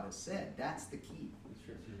what God has said. That's the key. That's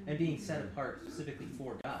true. And being set apart specifically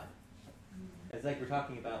for God. It's like we're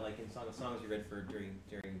talking about, like in Song of Songs we read for during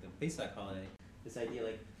the Pesach holiday. This idea,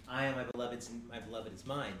 like, I am my beloved's and my beloved is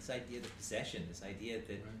mine. This idea of possession. This idea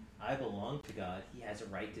that I belong to God. He has a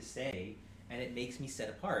right to say, and it makes me set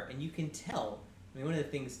apart. And you can tell. I mean, one of the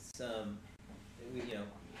things we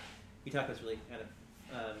talk about is really kind of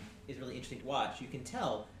is really interesting to watch. You can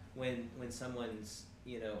tell when someone's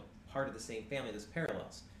part of the same family. There's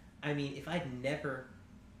parallels. I mean, if I'd never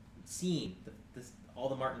seen all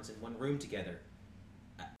the Martins in one room together,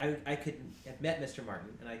 I could have met Mr. Martin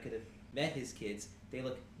and I could have met his kids. They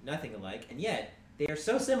look nothing alike, and yet they are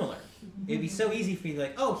so similar. It'd be so easy for me to be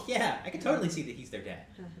like, oh yeah, I can totally see that he's their dad.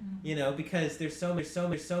 Because there's so much,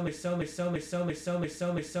 essentially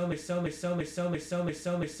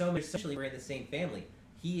we're in the same family.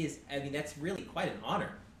 He is, I mean, that's really quite an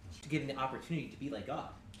honor to get an opportunity to be like God.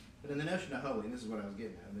 But in the notion of holy, and this is what I was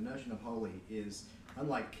getting at, the notion of holy is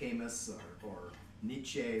unlike Camus or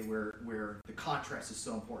Nietzsche, where the contrast is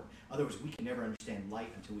so important. Otherwise, we can never understand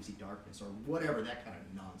light until we see darkness, or whatever that kind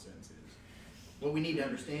of nonsense is. What we need to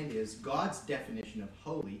understand is God's definition of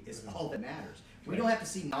holy is all that matters. We don't have to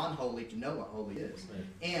see non-holy to know what holy is. Right.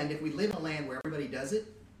 And if we live in a land where everybody does it,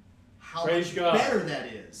 how Praise much God. better that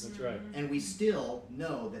is. That's right. And we still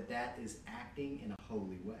know that that is acting in a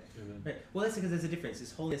holy way. Amen. Right. Well, that's because there's a difference.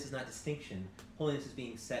 This holiness is not distinction. Holiness is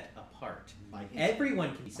being set apart. By Him.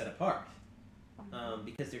 Everyone can be set apart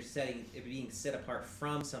because they're being set apart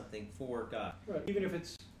from something for God. Right. Even if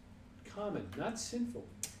it's common, not sinful,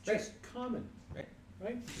 Right. just common. Right.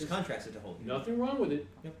 Right? It's There's contrasted to holiness. nothing wrong with it.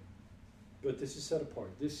 Yep. But this is set apart.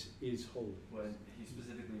 This is holy. Well, he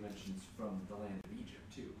specifically mentions from the land of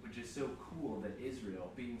Egypt too, which is so cool that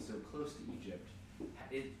Israel, being so close to Egypt,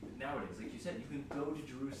 nowadays, like you said, you can go to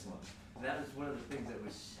Jerusalem. And that was one of the things that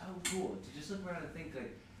was so cool to just look around and think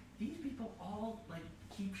like these people all like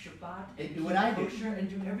keep Shabbat They and do keep what I do. kosher and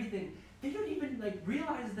do everything. They don't even like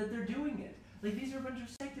realize that they're doing it. Like these are a bunch of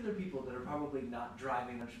secular people that are probably not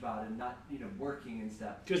driving on Shabbat and not working and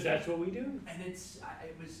stuff. Because that's what we do. And it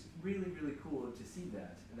was really really cool to see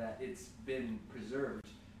that it's been preserved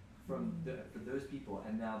for those people,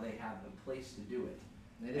 and now they have a place to do it.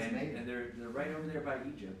 It is amazing. And they're right over there by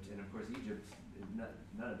Egypt, and of course Egypt,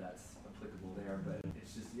 none of that's applicable there, but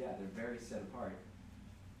it's just they're very set apart.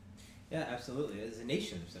 Yeah, absolutely. As a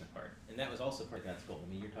nation, they're set apart, and that was also part of God's goal. I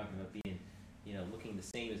mean, you're talking about being, looking the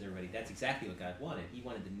same as everybody. That's exactly what God wanted. He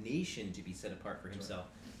wanted the nation to be set apart for Himself,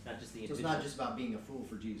 not just the So individual. it's not just about being a fool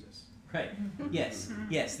for Jesus. Right. Yes.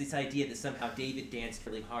 Yes. This idea that somehow David danced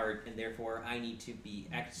really hard, and therefore I need to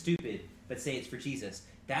act stupid, but say it's for Jesus.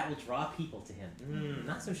 That will draw people to Him.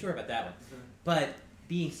 Not so sure about that one. But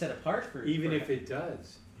being set apart for If it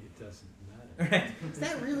does, it doesn't matter. Right. Is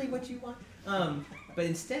that really what you want? But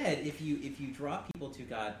instead, if you draw people to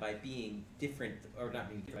God by being different, or not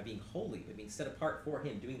being different, by being holy, but being set apart for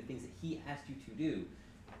Him, doing the things that He asked you to do,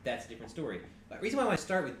 that's a different story. But the reason why I want to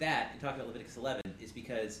start with that and talk about Leviticus 11 is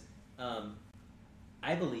because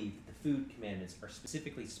I believe that the food commandments are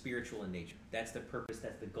specifically spiritual in nature. That's the purpose,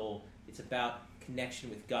 that's the goal. It's about connection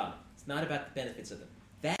with God. It's not about the benefits of them.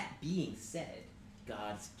 That being said,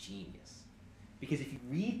 God's genius. Because if you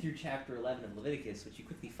read through chapter 11 of Leviticus, what you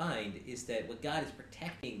quickly find is that what God is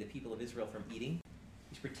protecting the people of Israel from eating,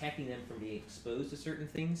 He's protecting them from being exposed to certain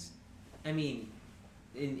things. I mean,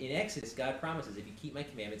 in Exodus, God promises, if you keep my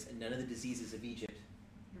commandments, none of the diseases of Egypt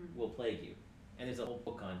will plague you. And there's a whole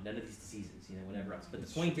book on none of these diseases, whatever else. But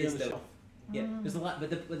the point is, though, there's a lot. But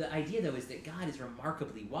the idea, though, is that God is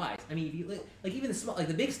remarkably wise. I mean, if you like even the small, like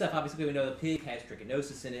the big stuff, obviously we know the pig has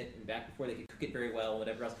trichinosis in it, and back before they could cook it very well, and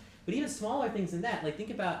whatever else. But even smaller things than that, like think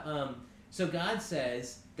about. So God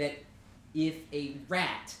says that if a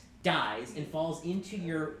rat dies and falls into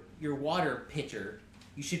your water pitcher,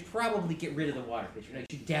 you should probably get rid of the water pitcher. No, you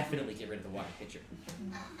should definitely get rid of the water pitcher.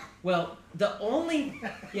 Well,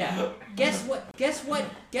 guess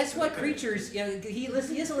what creatures, he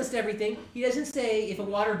doesn't list everything. He doesn't say if a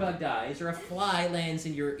water bug dies or a fly lands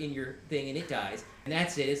in your thing and it dies, and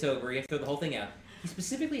that's it, it's over, you have to throw the whole thing out. He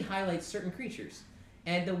specifically highlights certain creatures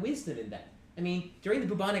and the wisdom in that. I mean, during the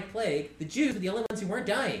bubonic plague, the Jews were the only ones who weren't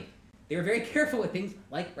dying. They were very careful with things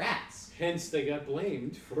like rats. Hence, they got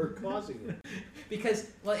blamed for causing it. Because,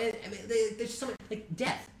 there's so much, like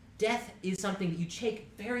death. Death is something that you take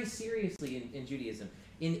very seriously in Judaism.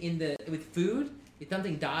 With food, if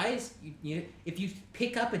something dies, if you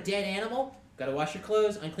pick up a dead animal, got to wash your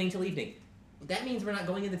clothes, unclean till evening. That means we're not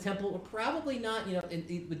going in the temple. We're probably not,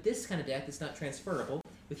 with this kind of death, it's not transferable.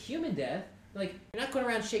 With human death, like you're not going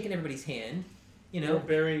around shaking everybody's hand. You're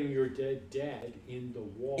burying your dead dad in the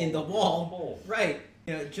wall. In the wall, right?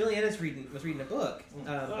 Juliana was reading a book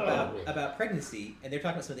about pregnancy, and they're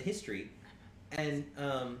talking about some of the history, and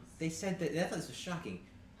they said that, and I thought this was shocking.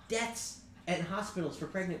 Deaths at hospitals for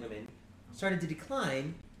pregnant women started to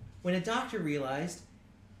decline when a doctor realized,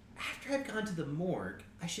 after I've gone to the morgue,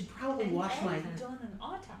 I should probably wash my. I've done an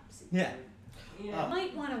autopsy. Yeah. I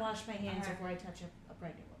might want to wash my hands before I touch a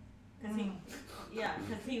pregnant woman.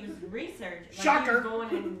 Because he was researching. Shocker. He was going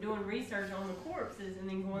and doing research on the corpses and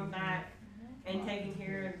then going back and taking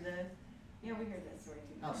care of the. Yeah, we heard that story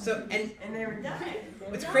too. So and they were dying.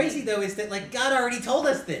 What's crazy though is that God already told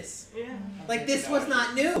us this. Yeah. This was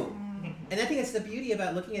not new. And I think that's the beauty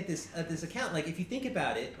about looking at this account. If you think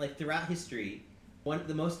about it, throughout history,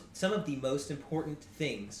 some of the most important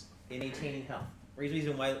things in maintaining health.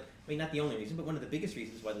 Reason why. Not the only reason, but one of the biggest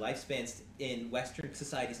reasons why lifespans in Western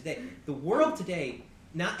societies today. The world today,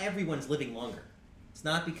 not everyone's living longer. It's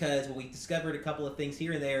not because we discovered a couple of things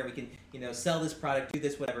here and there. We can sell this product, do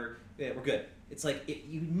this, whatever. We're good. It's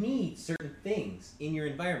you need certain things in your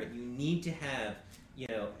environment. You need to have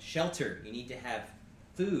shelter. You need to have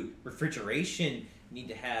food, refrigeration. You need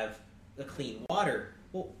to have clean water.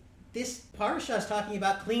 Well, this parasha is talking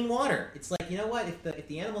about clean water. It's what if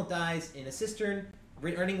the animal dies in a cistern,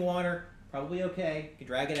 running water, probably okay. You can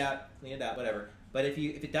drag it out, clean it out, whatever. But if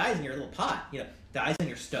it dies in your little pot, dies on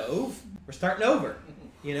your stove, we're starting over.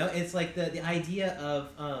 It's the idea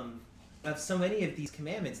of so many of these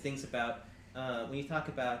commandments, things about when you talk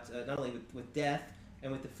about not only with death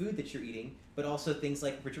and with the food that you're eating, but also things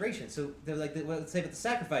like refrigeration. So they're let's say about the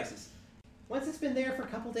sacrifices. Once it's been there for a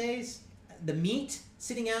couple days, the meat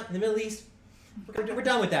sitting out in the Middle East, we're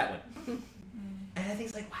done with that one. And I think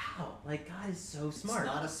it's wow, God is so smart.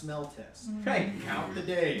 It's not a smell test. Right. Count the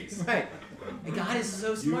days. Right. And God is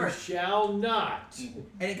so smart. You shall not.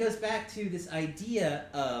 And it goes back to this idea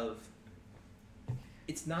of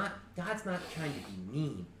God's not trying to be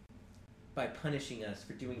mean. by punishing us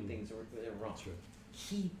for doing things that are wrong. That's right.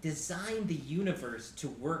 He designed the universe to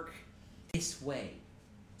work this way.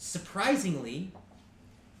 Surprisingly,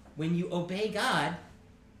 when you obey God,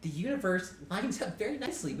 the universe lines up very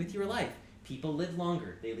nicely with your life. People live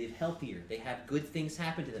longer, they live healthier, they have good things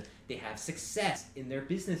happen to them, they have success in their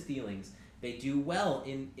business dealings, they do well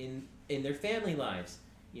in their family lives.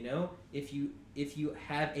 You know, if you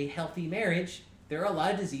have a healthy marriage, there are a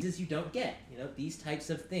lot of diseases you don't get. You know, these types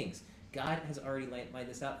of things. God has already lined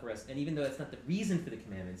this out for us, and even though that's not the reason for the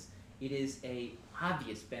commandments, it is a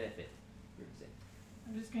obvious benefit.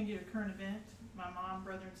 I'm just going to give a current event. My mom,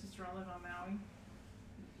 brother, and sister all live on Maui.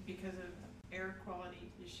 Because of air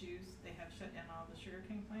quality issues, they have shut down all the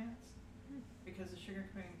sugarcane plants. Because the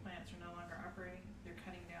sugarcane plants are no longer operating, they're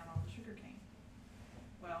cutting down all the sugarcane.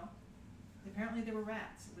 Well, apparently there were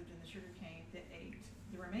rats that lived in the sugarcane that ate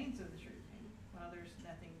the remains of the sugarcane. Well, there's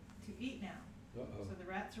nothing to eat now. Uh-oh. So the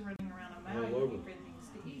rats are running around on All Maui over. looking for things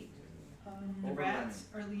to eat. The rats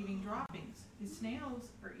are leaving droppings. The snails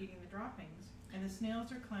are eating the droppings, and the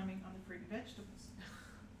snails are climbing on the fruit and vegetables.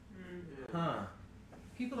 Huh.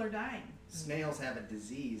 People are dying. Snails have a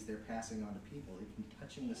disease they're passing on to people. If you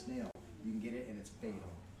touching the snail, you can get it and it's fatal.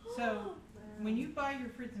 So when you buy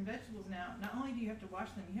your fruits and vegetables now, not only do you have to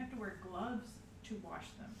wash them, you have to wear gloves to wash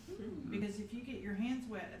them. Because if you get your hands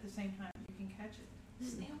wet at the same time, you can catch it.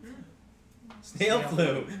 Snail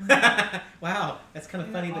flu. Wow, that's kind of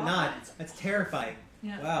Isn't funny, that but not. awful? That's terrifying.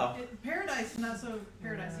 Yeah. Wow. Paradise is not so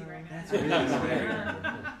paradisey right now. That's really scary.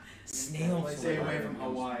 Snail flu. Stay away from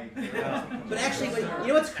Hawaii. But actually, you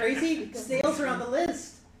know what's crazy? Snails are on the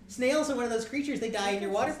list. Snails are one of those creatures. They die in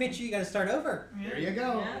your water pitcher. You got to start over. Yeah. There you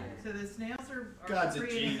go. Yeah. So the snails are God's a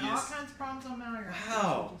creating all genius. kinds of problems on Maui. Right now.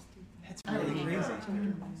 Wow, that's really crazy.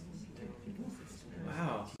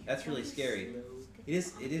 Wow, that's really scary. It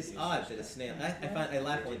is odd that a snail. I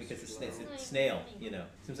laugh only because it's a snail. You know,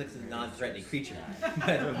 seems like it's a non-threatening creature.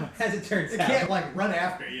 But as it turns It out, can't like run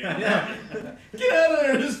after you. Yeah. Get out of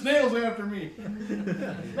there! The snail's after me.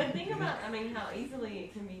 But think about, I mean, how easily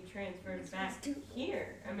it can be transferred back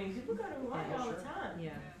here. I mean, people go to Hawaii all the time.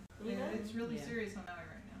 Yeah. You know? It's really serious on Maui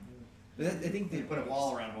right now. but I think They put a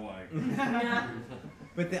wall around Hawaii. Yeah.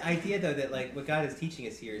 But the idea, though, that like what God is teaching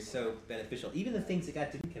us here is so beneficial. Even the things that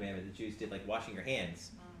God didn't command, the Jews did, like washing your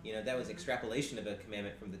hands. You know, that was extrapolation of a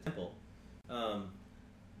commandment from the temple.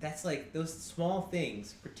 That's like those small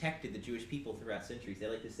things protected the Jewish people throughout centuries. They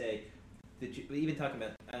like to say, even talking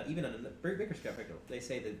about even on a very bigger scale, they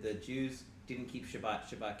say that the Jews didn't keep Shabbat.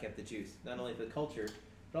 Shabbat kept the Jews, not only for the culture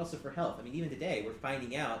but also for health. I mean, even today we're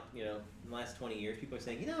finding out. You know, in the last 20 years, people are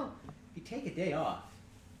saying, you know, if you take a day off,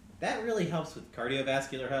 that really helps with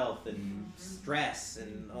cardiovascular health and stress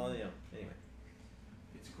and all. You know, anyway.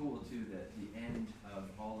 It's cool too that the end of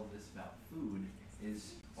all of this about food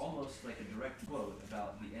is almost like a direct quote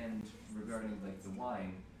about the end regarding like the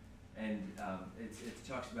wine, and it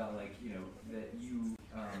talks about like, you know, that you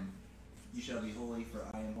shall be holy for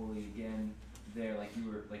I am holy again. There, like you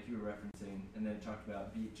were referencing, and then it talked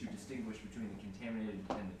about to distinguish between the contaminated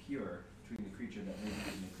and the pure, between the creature that may be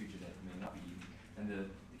eaten and the creature that may not be eaten, and the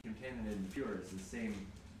contaminated and pure is the same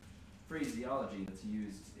phraseology that's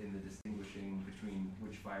used in the distinguishing between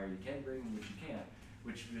which fire you can bring and which you can't,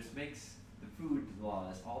 which just makes the food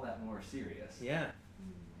laws all that more serious. Yeah.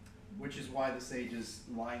 Which is why the sages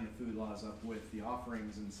line the food laws up with the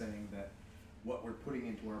offerings and saying that what we're putting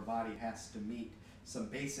into our body has to meet some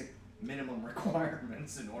basic minimum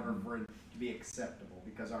requirements in order for it to be acceptable,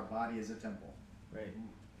 because our body is a temple. Right.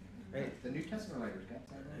 Right. The New Testament writers got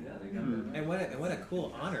that right. Yeah, they got that right. And what a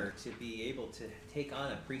cool honor to be able to take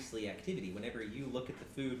on a priestly activity. Whenever you look at the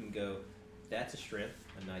food and go, that's a shrimp,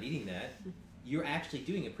 I'm not eating that, you're actually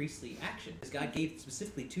doing a priestly action. Because God gave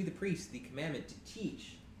specifically to the priest the commandment to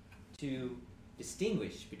teach, to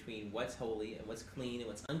distinguish between what's holy and what's clean and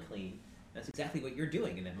what's unclean. That's exactly what you're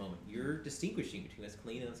doing in that moment. You're distinguishing between what's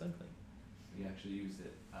clean and what's unclean. We actually used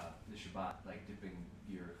it, the Shabbat, like dipping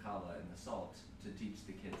your challah in the salt to teach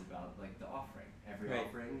the kids about like the offering. Every Right.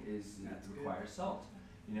 offering requires salt,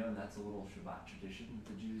 you know, and that's a little Shabbat tradition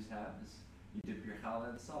that the Jews have. Is you dip your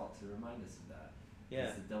challah in salt to remind us of that. Yeah.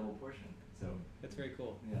 It's a double portion. So That's very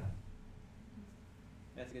cool. yeah.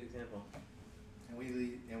 That's a good example. And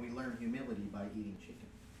we learn humility by eating chicken.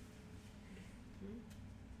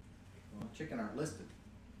 Well, chicken aren't listed.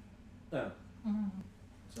 Oh.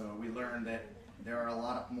 So we learned that there are a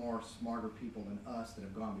lot more smarter people than us that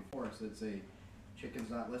have gone before us that say chicken's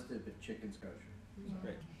not listed, but chicken's kosher.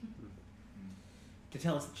 Right. To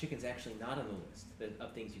tell us that chicken's actually not on the list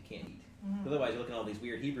of things you can't eat. Otherwise, you're looking at all these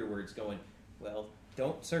weird Hebrew words going, well,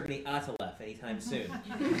 don't serve any atalef anytime soon.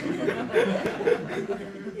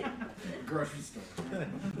 Grocery store.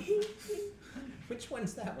 Which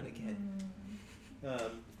one's that one again?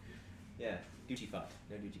 Yeah, Dujifat.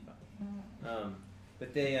 No Dujifat.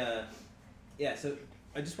 But they, yeah, so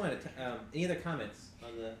I just wanted to, any other comments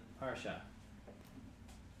on the parasha?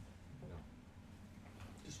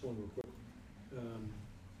 Just one real quick.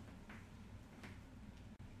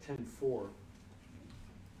 10:4.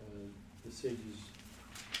 The sages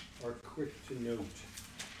are quick to note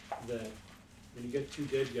that when you get two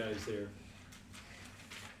dead guys there,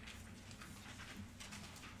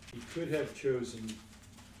 he could have chosen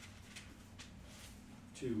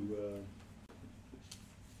to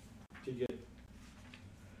get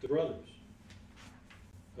the brothers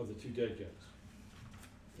of the two dead guys,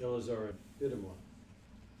 Eleazar and Ithamar,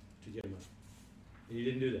 to get him up. And he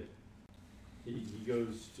didn't do that. He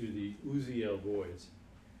goes to the Uziel boys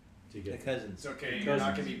to get The cousins. It's okay, you're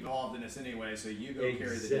not going to be involved in this anyway, so you go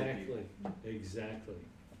carry the dead people. Exactly.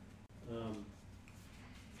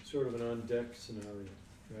 Sort of an on-deck scenario,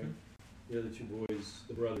 right? The other two boys,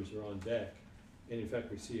 the brothers, are on deck, and in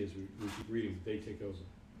fact, we see as we keep reading, they take over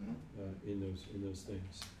in those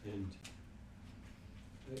things. And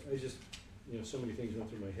I just, so many things went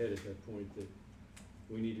through my head at that point that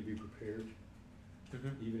we need to be prepared,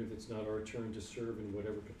 even if it's not our turn to serve in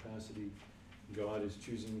whatever capacity God is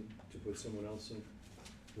choosing to put someone else in.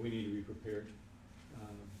 We need to be prepared,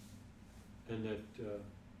 and that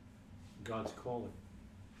God's calling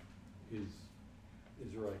is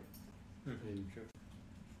right, and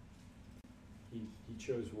he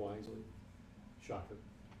chose wisely, shocker,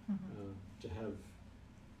 to have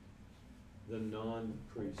the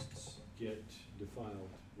non-priests get defiled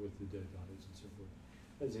with the dead bodies and so forth.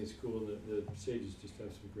 I think it's cool. The sages just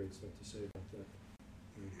have some great stuff to say about that.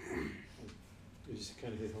 It just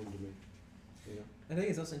kind of hit home to me. I think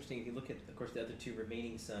it's also interesting if you look at, of course, the other two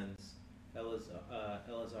remaining sons,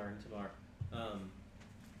 Eleazar and Tamar.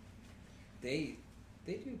 They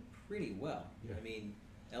do pretty well. Yeah. I mean,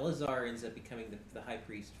 Eleazar ends up becoming the high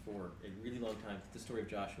priest for a really long time. The story of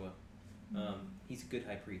Joshua. He's a good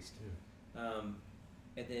high priest. Yeah.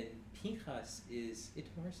 And then Pinchas is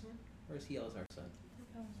Itamar's son, or is he Eleazar's son?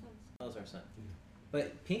 Eleazar's son. Yeah.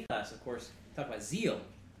 But Pinchas, of course, talk about zeal,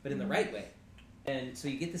 but in the right way. And so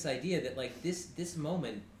you get this idea that like this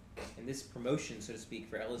moment and this promotion, so to speak,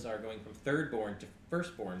 for Eleazar going from thirdborn to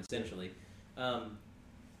firstborn, essentially,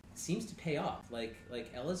 seems to pay off. Like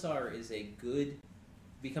Eleazar is he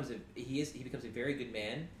becomes a very good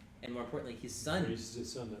man, and more importantly, his son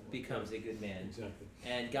becomes a good man. Exactly.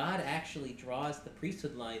 And God actually draws the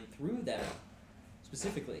priesthood line through that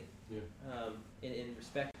specifically. Yeah. In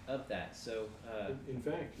respect of that. So. In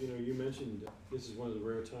fact, you mentioned this is one of the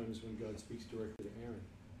rare times when God speaks directly to Aaron.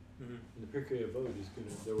 And the Pirkei Avot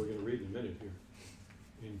that we're going to read in a minute here,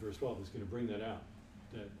 in verse 12, is going to bring that out.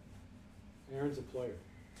 That Aaron's a player.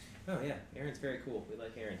 Oh yeah, Aaron's very cool. We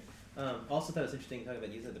like Aaron. Also thought it was interesting talking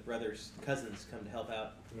about you said the brothers, cousins come to help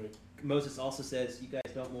out. Right. Moses also says, "You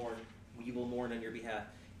guys don't mourn; we will mourn on your behalf."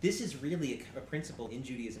 This is really a principle in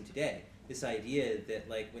Judaism today. This idea that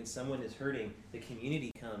like when someone is hurting, the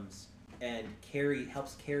community comes and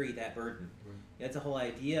helps carry that burden. Right. That's the whole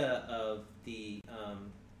idea of the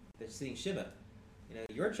sitting Shiva.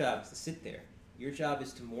 Your job is to sit there. Your job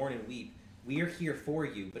is to mourn and weep. We are here for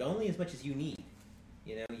you, but only as much as you need.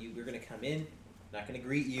 We're going to come in, not going to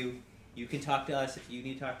greet you. You can talk to us if you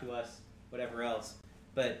need to talk to us, whatever else.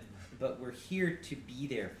 But we're here to be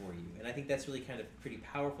there for you. And I think that's really kind of pretty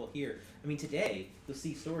powerful here. I mean, today, you'll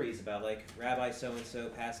see stories about, like, Rabbi so-and-so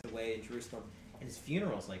passed away in Jerusalem, and his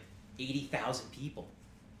funeral's like 80,000 people.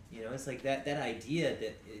 It's like that idea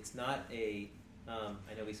that it's not I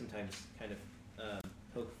know we sometimes kind of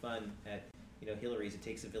poke fun at, Hillary's "it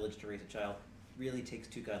takes a village to raise a child." It really takes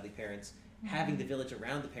two godly parents. Having the village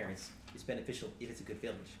around the parents is beneficial if it's a good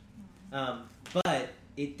village. But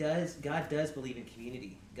God does believe in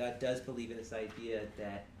community. God does believe in this idea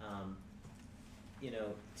that,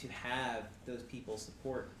 to have those people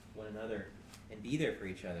support one another and be there for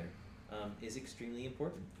each other is extremely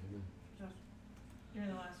important. Just during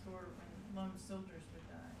the last war, when lone soldiers would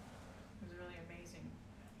die, it was really amazing.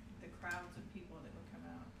 The crowds of people that would come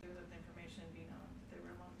out. There was information being known that they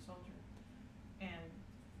were a lone soldier. And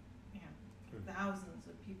thousands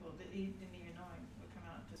of people that he didn't even know him would come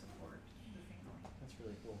out to support the funeral. That's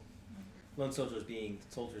really cool. Lone soldiers being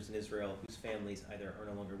soldiers in Israel whose families either are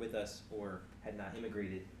no longer with us or had not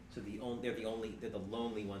immigrated. So they're the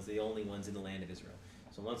lonely ones, the only ones in the land of Israel.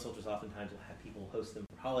 So lone soldiers oftentimes will have people host them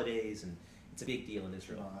for holidays, and it's a big deal in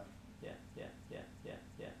Israel. Yeah.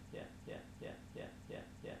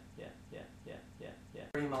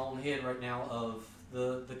 in my own head right now of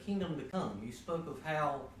the kingdom to come. You spoke of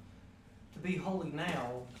how to be holy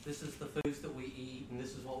now, this is the foods that we eat and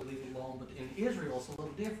this is what we leave alone, but in Israel it's a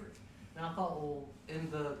little different. And I thought, well, in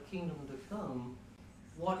the kingdom to come,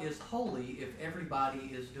 what is holy if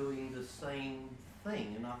everybody is doing the same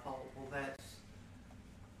thing? And I thought, well, that's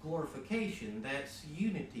glorification, that's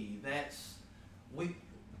unity, that's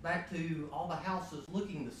back to all the houses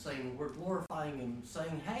looking the same. We're glorifying and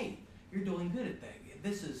saying, hey, you're doing good at that.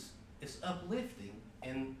 It's uplifting,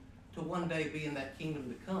 and to one day be in that kingdom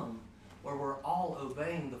to come where we're all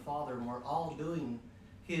obeying the Father and we're all doing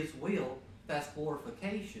His will, that's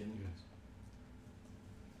glorification. Yes.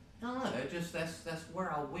 I don't know, that's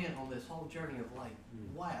where I went on this whole journey of like,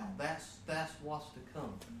 wow, that's what's to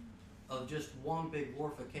come. Of just one big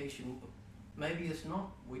glorification. Maybe it's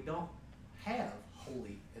not, we don't have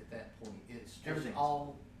holy at that point. It's just Everything's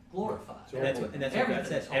all glorified. And that's what God Everything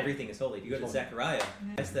says. is holy. Everything is holy. If you go to Zechariah,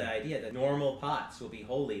 that's the idea that normal pots will be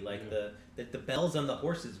holy, like that the bells on the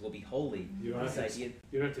horses will be holy. You don't, This have to, idea,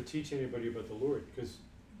 you don't have to teach anybody about the Lord because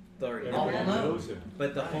Lord, everybody knows Him.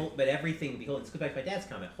 but but everything be holy. Let's go back to my dad's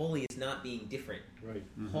comment. Holy is not being different. Right.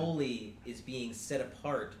 Holy is being set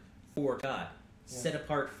apart for God. Set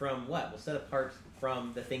apart from what? Well, set apart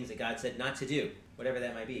from the things that God said not to do, whatever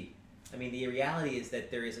that might be. I mean, the reality is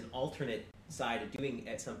that there is an alternate side of doing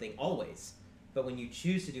at something always. But when you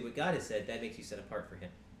choose to do what God has said, that makes you set apart for Him.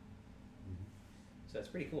 So that's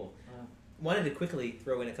pretty cool. Wanted to quickly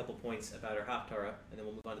throw in a couple points about our Haftarah, and then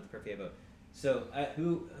we'll move on to the Pirkei Avot. So,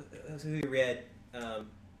 who read? Does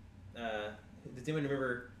anyone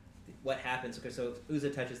remember what happens? Okay, so Uzzah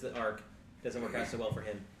touches the ark, doesn't work out so well for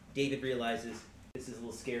him. David realizes this is a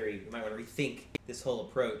little scary. We might want to rethink this whole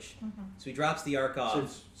approach. So he drops the ark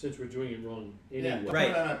off. Since we're doing it wrong anyway. Put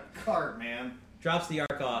it on a cart, man. Drops the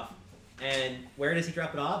ark off, and where does he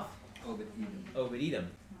drop it off? Obed-Edom.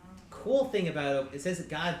 Obed-Edom. Cool thing about it says that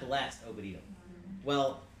God blessed Obed-Edom.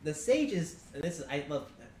 Well, the sages, and this is, I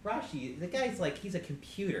love Rashi. The guy's like, he's a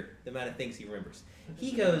computer. The amount of things he remembers.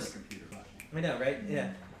 He goes. I know, right? Yeah.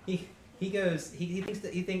 He goes. He thinks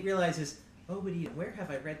that realizes. Obed-Edom, where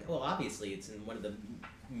have I read? Well, obviously, it's in one of the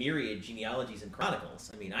myriad genealogies and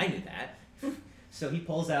Chronicles. I mean, I knew that. So he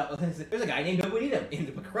pulls out, there's a guy named Obed-Edom in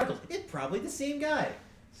the book of Chronicles. It's probably the same guy.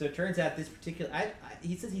 So it turns out this particular,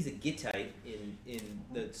 he says he's a Gittite in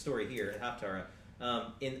the story here at Haftarah.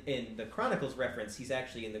 In the Chronicles reference, he's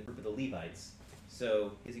actually in the group of the Levites.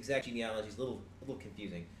 So his exact genealogy is a little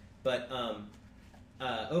confusing. But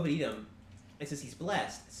Obed-Edom, it says he's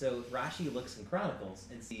blessed. So Rashi looks in Chronicles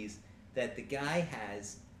and sees that the guy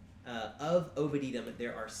has, of Obed-Edom,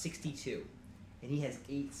 there are 62, and he has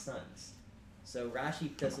 8 sons. So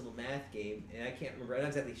Rashi does a little math game, and I can't remember, I'm not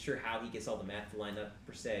exactly sure how he gets all the math to line up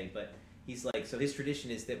per se, but he's like, so his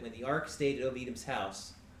tradition is that when the ark stayed at Obed-Edom's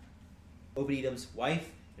house, Obed-Edom's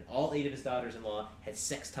wife and all 8 of his daughters-in-law had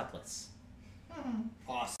sextuplets.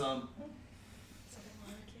 Awesome.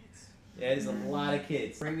 Yeah, it is a lot of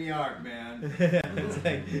kids. Bring the ark, man. It's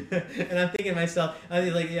like, and I'm thinking to myself,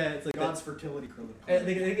 it's like God's fertility clinic.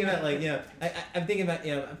 Thinking about I'm thinking about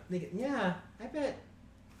I bet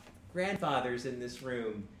grandfathers in this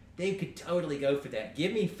room, they could totally go for that.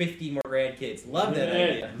 Give me 50 more grandkids. Love that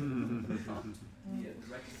idea. The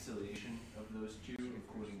reconciliation of those two,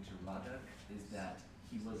 according to Radak, is that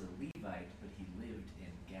he was a Levite, but he lived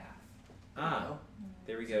in Gath.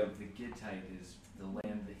 There we go. So the Gittite is the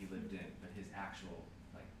land that he lived in, but his actual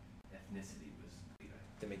ethnicity was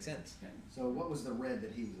Levite. That makes sense. Yeah. So what was the red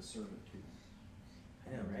that he was a servant to?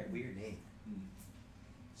 I know, right? Weird name.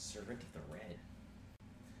 Servant of the Red.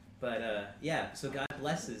 But so God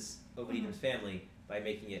blesses Obed-Edom's family by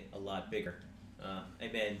making it a lot bigger.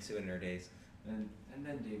 Amen. Soon in our days. And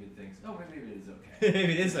then David thinks, oh, maybe it is okay.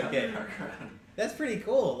 Maybe it is okay. That's pretty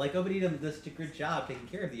cool. Like Obed-Edom does such a good job taking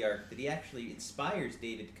care of the ark that he actually inspires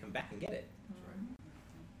David to come back and get it.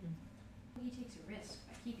 He takes a risk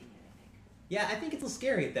by keeping it, I think. Yeah, I think it's a little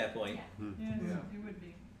scary at that point. Yeah, it would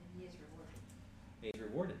be. And he is rewarded. He's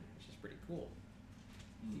rewarded, which is pretty cool.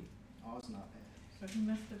 Oh, it's not bad. So he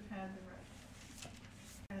must have had the right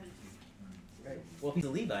attitude. Right. Well, if he's a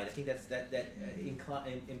Levite, I think that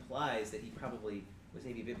implies that he probably was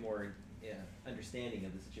maybe a bit more understanding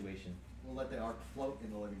of the situation. We'll let the ark float in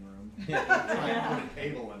the living room. Yeah. Try and put a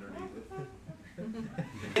table underneath it.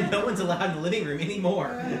 And no one's allowed in the living room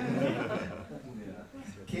anymore.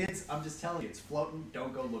 Kids, I'm just telling you, it's floating.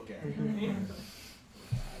 Don't go look at it.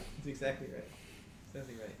 That's exactly right.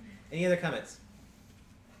 Exactly right. Any other comments?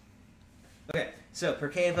 Okay, so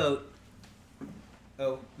Pirkei Avot.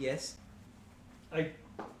 Oh, yes? I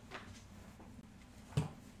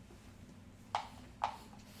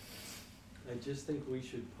I just think we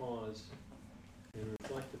should pause and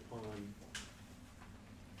reflect upon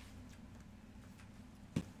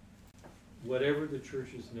whatever the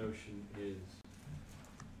church's notion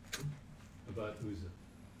is about Uzzah.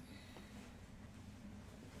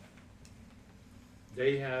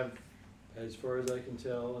 They have, as far as I can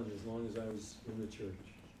tell, and as long as I was in the church,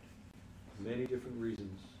 many different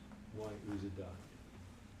reasons why Uzzah died.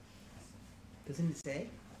 Doesn't it say?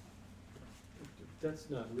 That's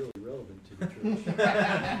not really relevant to the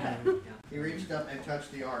church. He reached up and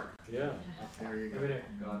touched the ark. Yeah. There you I go. mean,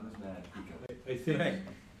 God was mad. I think, Right.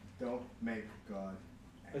 Don't make God.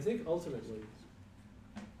 I think ultimately,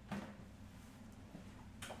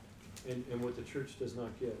 and what the church does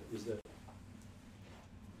not get is that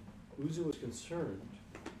Uzzah was concerned,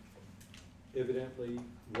 evidently,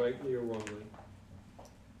 rightly or wrongly,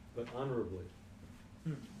 but honorably,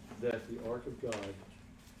 that the ark of God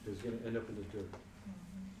was going to end up in the dirt.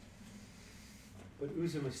 But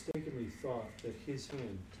Uzzah mistakenly thought that his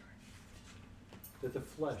hand, that the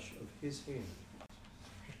flesh of his hand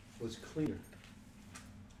was cleaner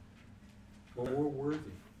or more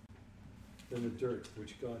worthy than the dirt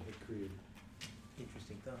which God had created.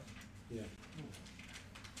 Interesting thought. Yeah.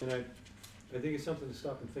 And I think it's something to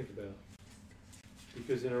stop and think about.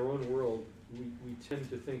 Because in our own world, we tend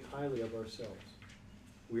to think highly of ourselves.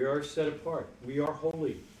 We are set apart. We are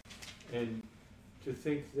holy. And to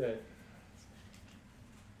think that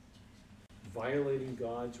violating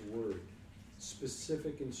God's word,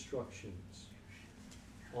 specific instructions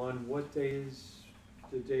on what day is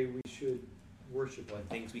the day we should worship, What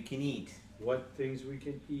things we can eat. what things we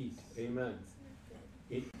can eat, amen.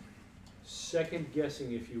 Second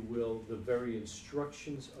guessing, if you will, the very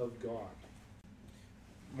instructions of God.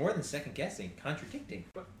 More than second guessing, contradicting.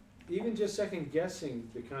 Even just second guessing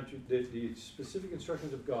the specific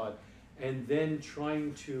instructions of God and then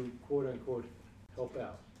trying to, quote unquote, help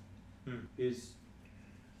out is,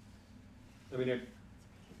 I mean,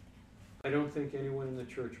 I don't think anyone in the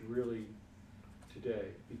church really today,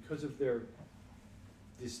 because of their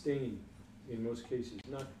disdain in most cases,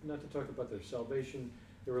 not to talk about their salvation,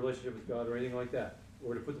 their relationship with God or anything like that,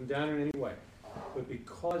 or to put them down in any way, but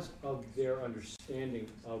because of their understanding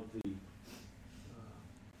of the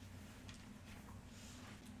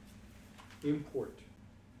import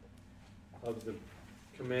of the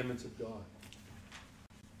commandments of God,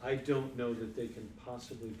 I don't know that they can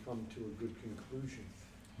possibly come to a good conclusion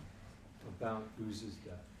about Uzzah's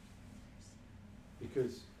death.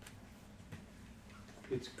 Because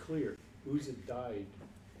it's clear, Uzzah died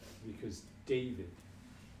because David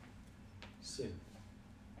sinned.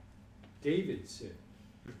 David sinned.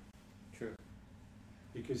 True.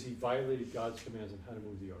 Because he violated God's commands on how to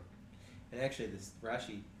move the ark. And actually, this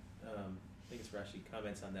Rashi, I think it's Rashi,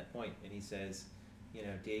 comments on that point, and he says, you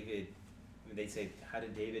know, David, I mean, they say, how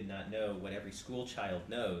did David not know what every school child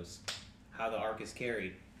knows, how the ark is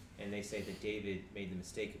carried? And they say that David made the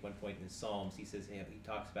mistake at one point in his Psalms. He says, he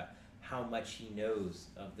talks about how much he knows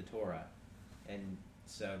of the Torah. And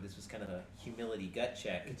so this was kind of a humility gut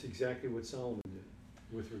check. It's exactly what Solomon did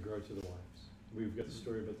with regard to the wives. We've got the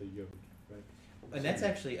story about the yoke, right? And that's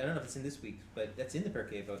actually, I don't know if it's in this week, but that's in the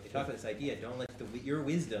Pirkei Avot. They talk about this idea, don't let your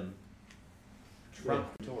wisdom trump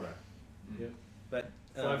the Torah. Yeah. But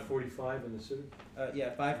 545 in the Siddur? Yeah,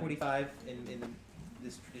 545 in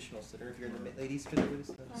this traditional Siddur. If you're in the ladies' Siddur, what is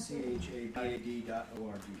that?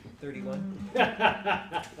 CHAPAD.org. 31.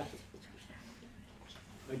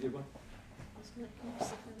 I did one.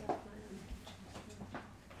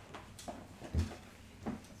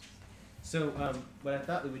 So what I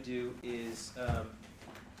thought we would do is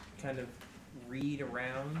kind of read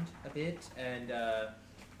around a bit, and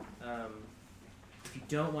if you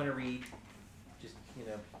don't want to read, just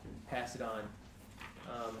pass it on.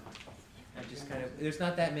 And just kind of, there's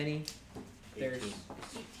not that many. There's 18.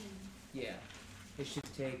 Yeah, it should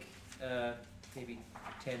take maybe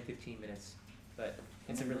 10, 15 minutes, but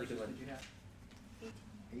it's a really good one. Did you have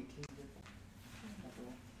 18?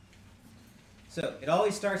 So it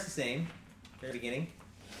always starts the same, very beginning.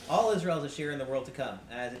 All Israel is a share in the world to come.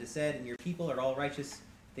 As it is said, and your people are all righteous,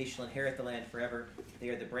 they shall inherit the land forever. They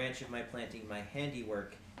are the branch of my planting, my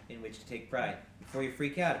handiwork in which to take pride. Before you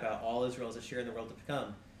freak out about all Israel is a share in the world to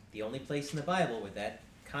come, the only place in the Bible where that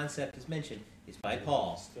concept is mentioned is by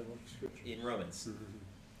Paul in Romans.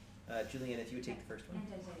 Julianne, if you would take the first one.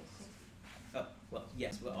 Oh, well,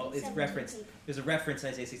 yes. Well, it's referenced. There's a reference in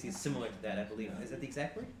Isaiah 60 similar to that, I believe. Is that the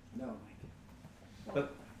exact word? No.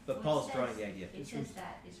 But Paul's drawing the idea. It says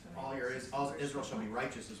that is from All Israel shall be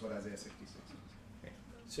righteous is what Isaiah 66 says.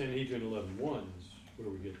 Sanhedrin 11:1 is where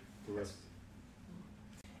we get the rest.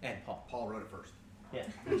 And Paul. Paul wrote it first. Yeah.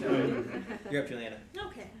 You're up, Juliana.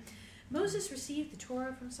 Okay. Moses received the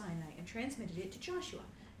Torah from Sinai and transmitted it to Joshua,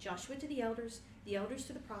 Joshua to the elders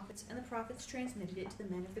to the prophets, and the prophets transmitted it to the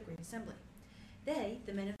men of the Great Assembly. They,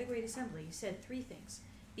 the men of the Great Assembly, said 3 things: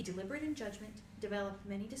 be deliberate in judgment, develop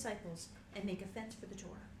many disciples, and make a fence for the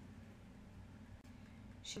Torah.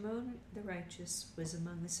 Shimon the righteous was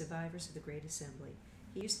among the survivors of the Great Assembly.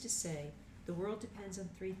 He used to say, the world depends on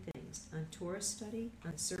 3 things: on Torah study,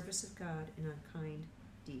 on the service of God, and on kind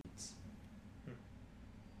deeds.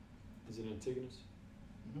 Is it Antigonus?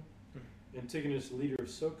 Mm-hmm. Antigonus, leader of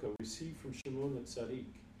Soko, received from Shimon the Tzaddik.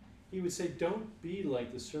 He would say, don't be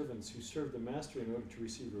like the servants who serve the master in order to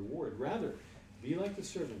receive reward. Rather, be like the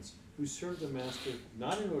servants who serve the master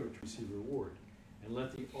not in order to receive reward, and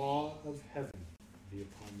let the awe of heaven be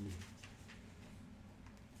upon you.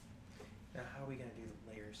 Now, how are we going to do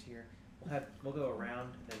the layers here? We'll go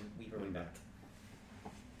around and then weave our way back.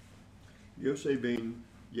 Yosei ben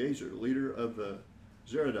Yezer, leader of the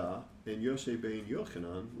Zeradah, and Yosei ben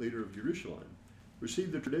Yochanan, leader of Jerusalem,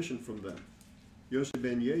 received the tradition from them. Yosei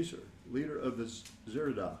ben Yezer, leader of the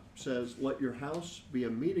Zeradah, says, let your house be a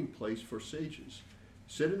meeting place for sages.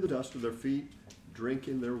 Sit in the dust of their feet, drink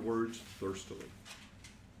in their words thirstily.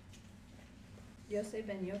 Yosei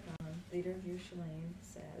ben Yochanan, leader of Yerushalayim,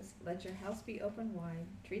 says, let your house be open wide,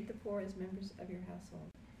 treat the poor as members of your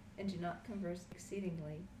household, and do not converse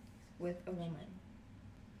exceedingly with a woman.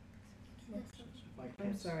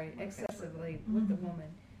 Excessively with the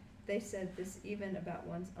woman. They said this even about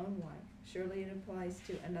one's own wife. Surely it applies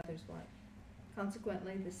to another's wife.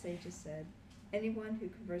 Consequently, the sages said, anyone who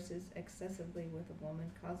converses excessively with a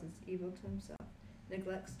woman causes evil to himself,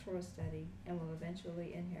 neglects Torah study, and will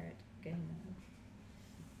eventually inherit Gehenna.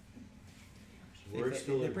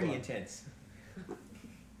 They're pretty intense.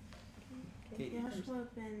 Joshua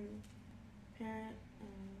ben Parachiah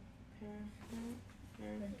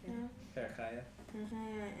and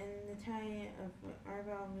Natalia of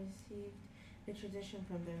Arbel received the tradition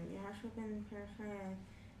from them. Joshua ben Parachiah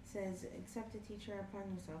says, accept a teacher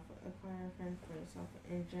upon yourself, acquire a friend for yourself,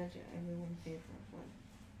 and judge everyone favorably.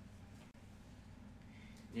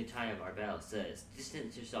 Natalia of Arbel says,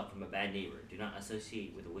 distance yourself from a bad neighbor, do not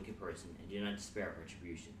associate with a wicked person, and do not despair of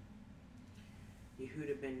retribution.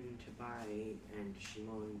 Yehuda ben Tabai and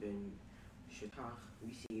Shimon ben Shetach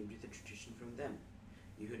received the tradition from them.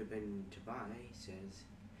 Yehuda ben Tabai says,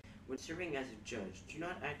 when serving as a judge, do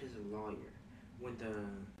not act as a lawyer. When the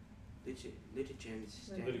litigants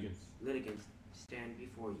stand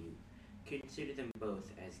before you, consider them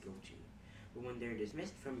both as guilty. But when they are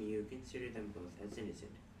dismissed from you, consider them both as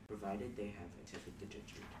innocent, provided they have accepted the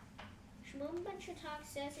judgment. Shimon ben Shetach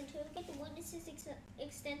says, interrogate the witnesses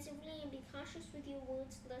extensively and be cautious with your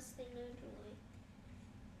words, lest they learn to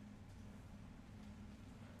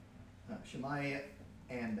lie. Shemaiah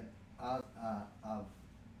and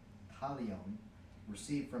Avtalion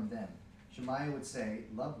received from them. Shemaiah would say,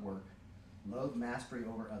 love work, loathe mastery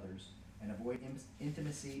over others, and avoid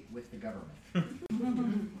intimacy with the government.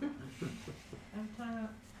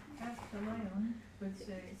 Avtalion would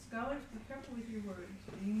say, scholars, be careful with your words,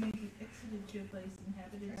 or you may be exited to a place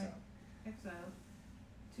inhabited by exiled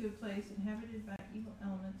to a place inhabited by evil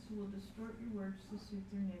elements who will distort your words to suit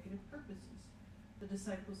their negative purposes. The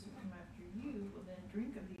disciples who come after you will then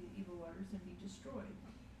drink of these evil waters and be destroyed,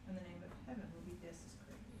 and the name of heaven will be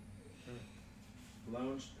desecrated.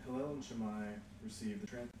 Hillel and Shammai received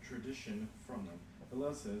the tradition from them.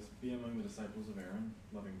 Hillel says, be among the disciples of Aaron,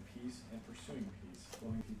 loving peace and pursuing peace,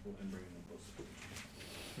 loving people and bringing them closer to each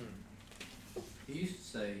other. He used to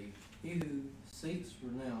say, he who seeks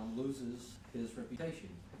renown loses his reputation.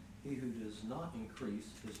 He who does not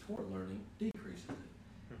increase his Torah learning decreases it.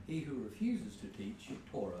 He who refuses to teach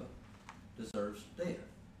Torah deserves death.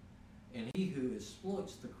 And he who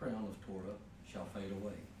exploits the crown of Torah shall fade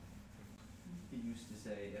away. He used to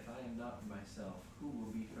say, if I am not for myself, who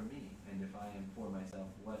will be for me? And if I am for myself,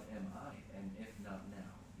 what am I? And if not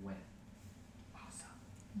now, when? Awesome.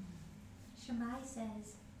 Shammai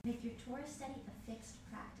says, make your Torah study a fixed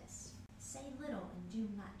practice. Say little and do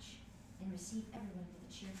much, and receive everyone with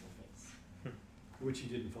a cheerful face. Which he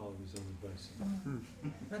didn't follow his own advice.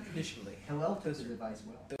 Not traditionally. Hillel took his advice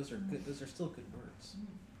well. Those are good. Those are still good words.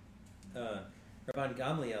 Rabban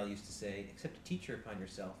Gamliel used to say, accept a teacher upon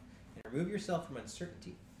yourself, and remove yourself from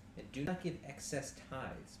uncertainty, and do not give excess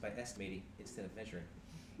tithes by estimating instead of measuring.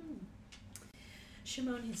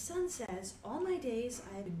 Shimon, his son, says, all my days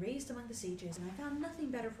I have been raised among the sages, and I found nothing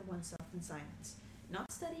better for oneself than silence.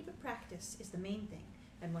 Not study, but practice is the main thing,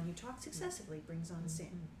 and one who talks excessively brings on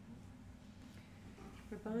sin.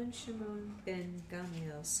 Rabban Shimon ben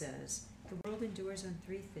Gamliel says, The world endures on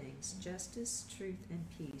three things: justice, truth, and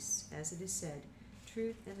peace. As it is said,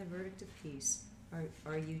 truth and the verdict of peace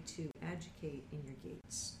are you to adjudicate in your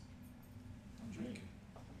gates.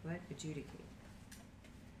 What? Adjudicate.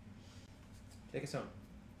 Take us home.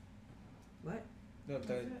 What? No,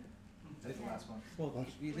 That's the last one. Well,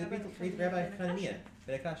 read Rabbi Hananiah,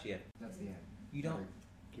 Ben Akashia. That's the end. You don't.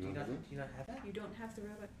 Do you not have that? You don't have the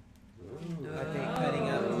rabbi. I think cutting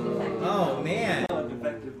up. Oh man.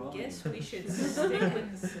 Guess we should stick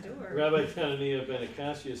with the Siddur. Rabbi Hananiah ben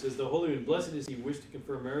Akashia says, "The Holy One, blessed is He, wished to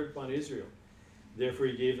confer merit upon Israel. Therefore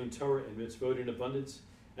He gave them Torah and mitzvot in abundance.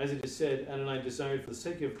 As it is said, Adonai desired for the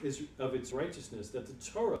sake of its righteousness that the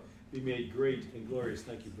Torah be made great and glorious."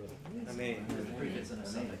 Thank you, brother. Amen. Prefix and a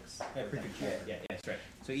suffix. Yeah, that's right.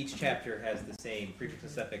 So each chapter has the same prefix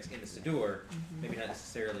and suffix in the Siddur, maybe not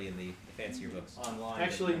necessarily in the fancier books. Online.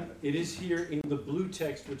 Actually, it is here in the blue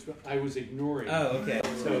text, which I was ignoring. Oh, okay.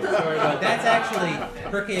 So sorry about That's that. actually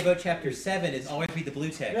Pirkei Avot chapter 7 is always be the blue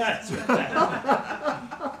text. That's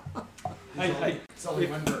right. It's only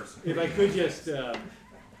one verse. If I could just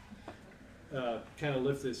kind of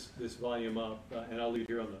lift this volume up, and I'll leave it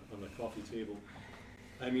here on the coffee table.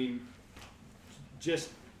 I mean,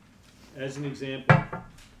 just as an example,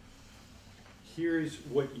 here's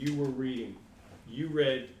what you were reading. You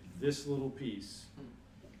read this little piece.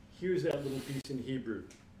 Here's that little piece in Hebrew.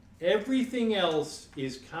 Everything else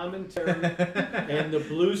is commentary, and the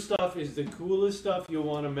blue stuff is the coolest stuff you'll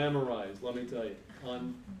want to memorize. Let me tell you,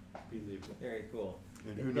 unbelievable. Very cool.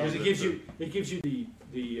 And who Because knows it gives you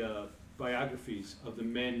the biographies of the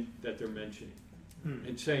men that they're mentioning,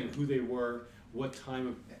 and saying who they were, what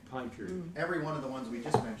time period. Every one of the ones we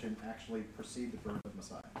just mentioned actually precede the birth of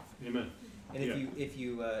Messiah. Amen. And if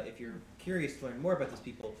you're curious to learn more about these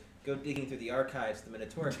people, go digging through the archives, the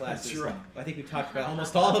Minotaur classes. That's right. I think we've talked about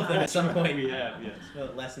almost all of them at some point. We have, yes.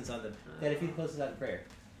 Lessons on them. Dad, if you close us out in prayer.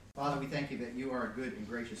 Father, we thank you that you are a good and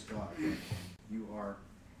gracious God. You are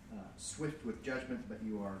swift with judgment, but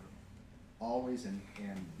you are always and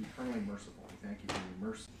eternally merciful. We thank you for your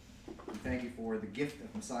mercy. We thank you for the gift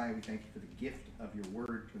of Messiah. We thank you for the gift of your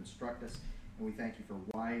word to instruct us. And we thank you for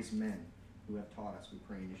wise men who have taught us. We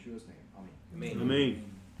pray in Yeshua's name. Amen. Amen. Amen.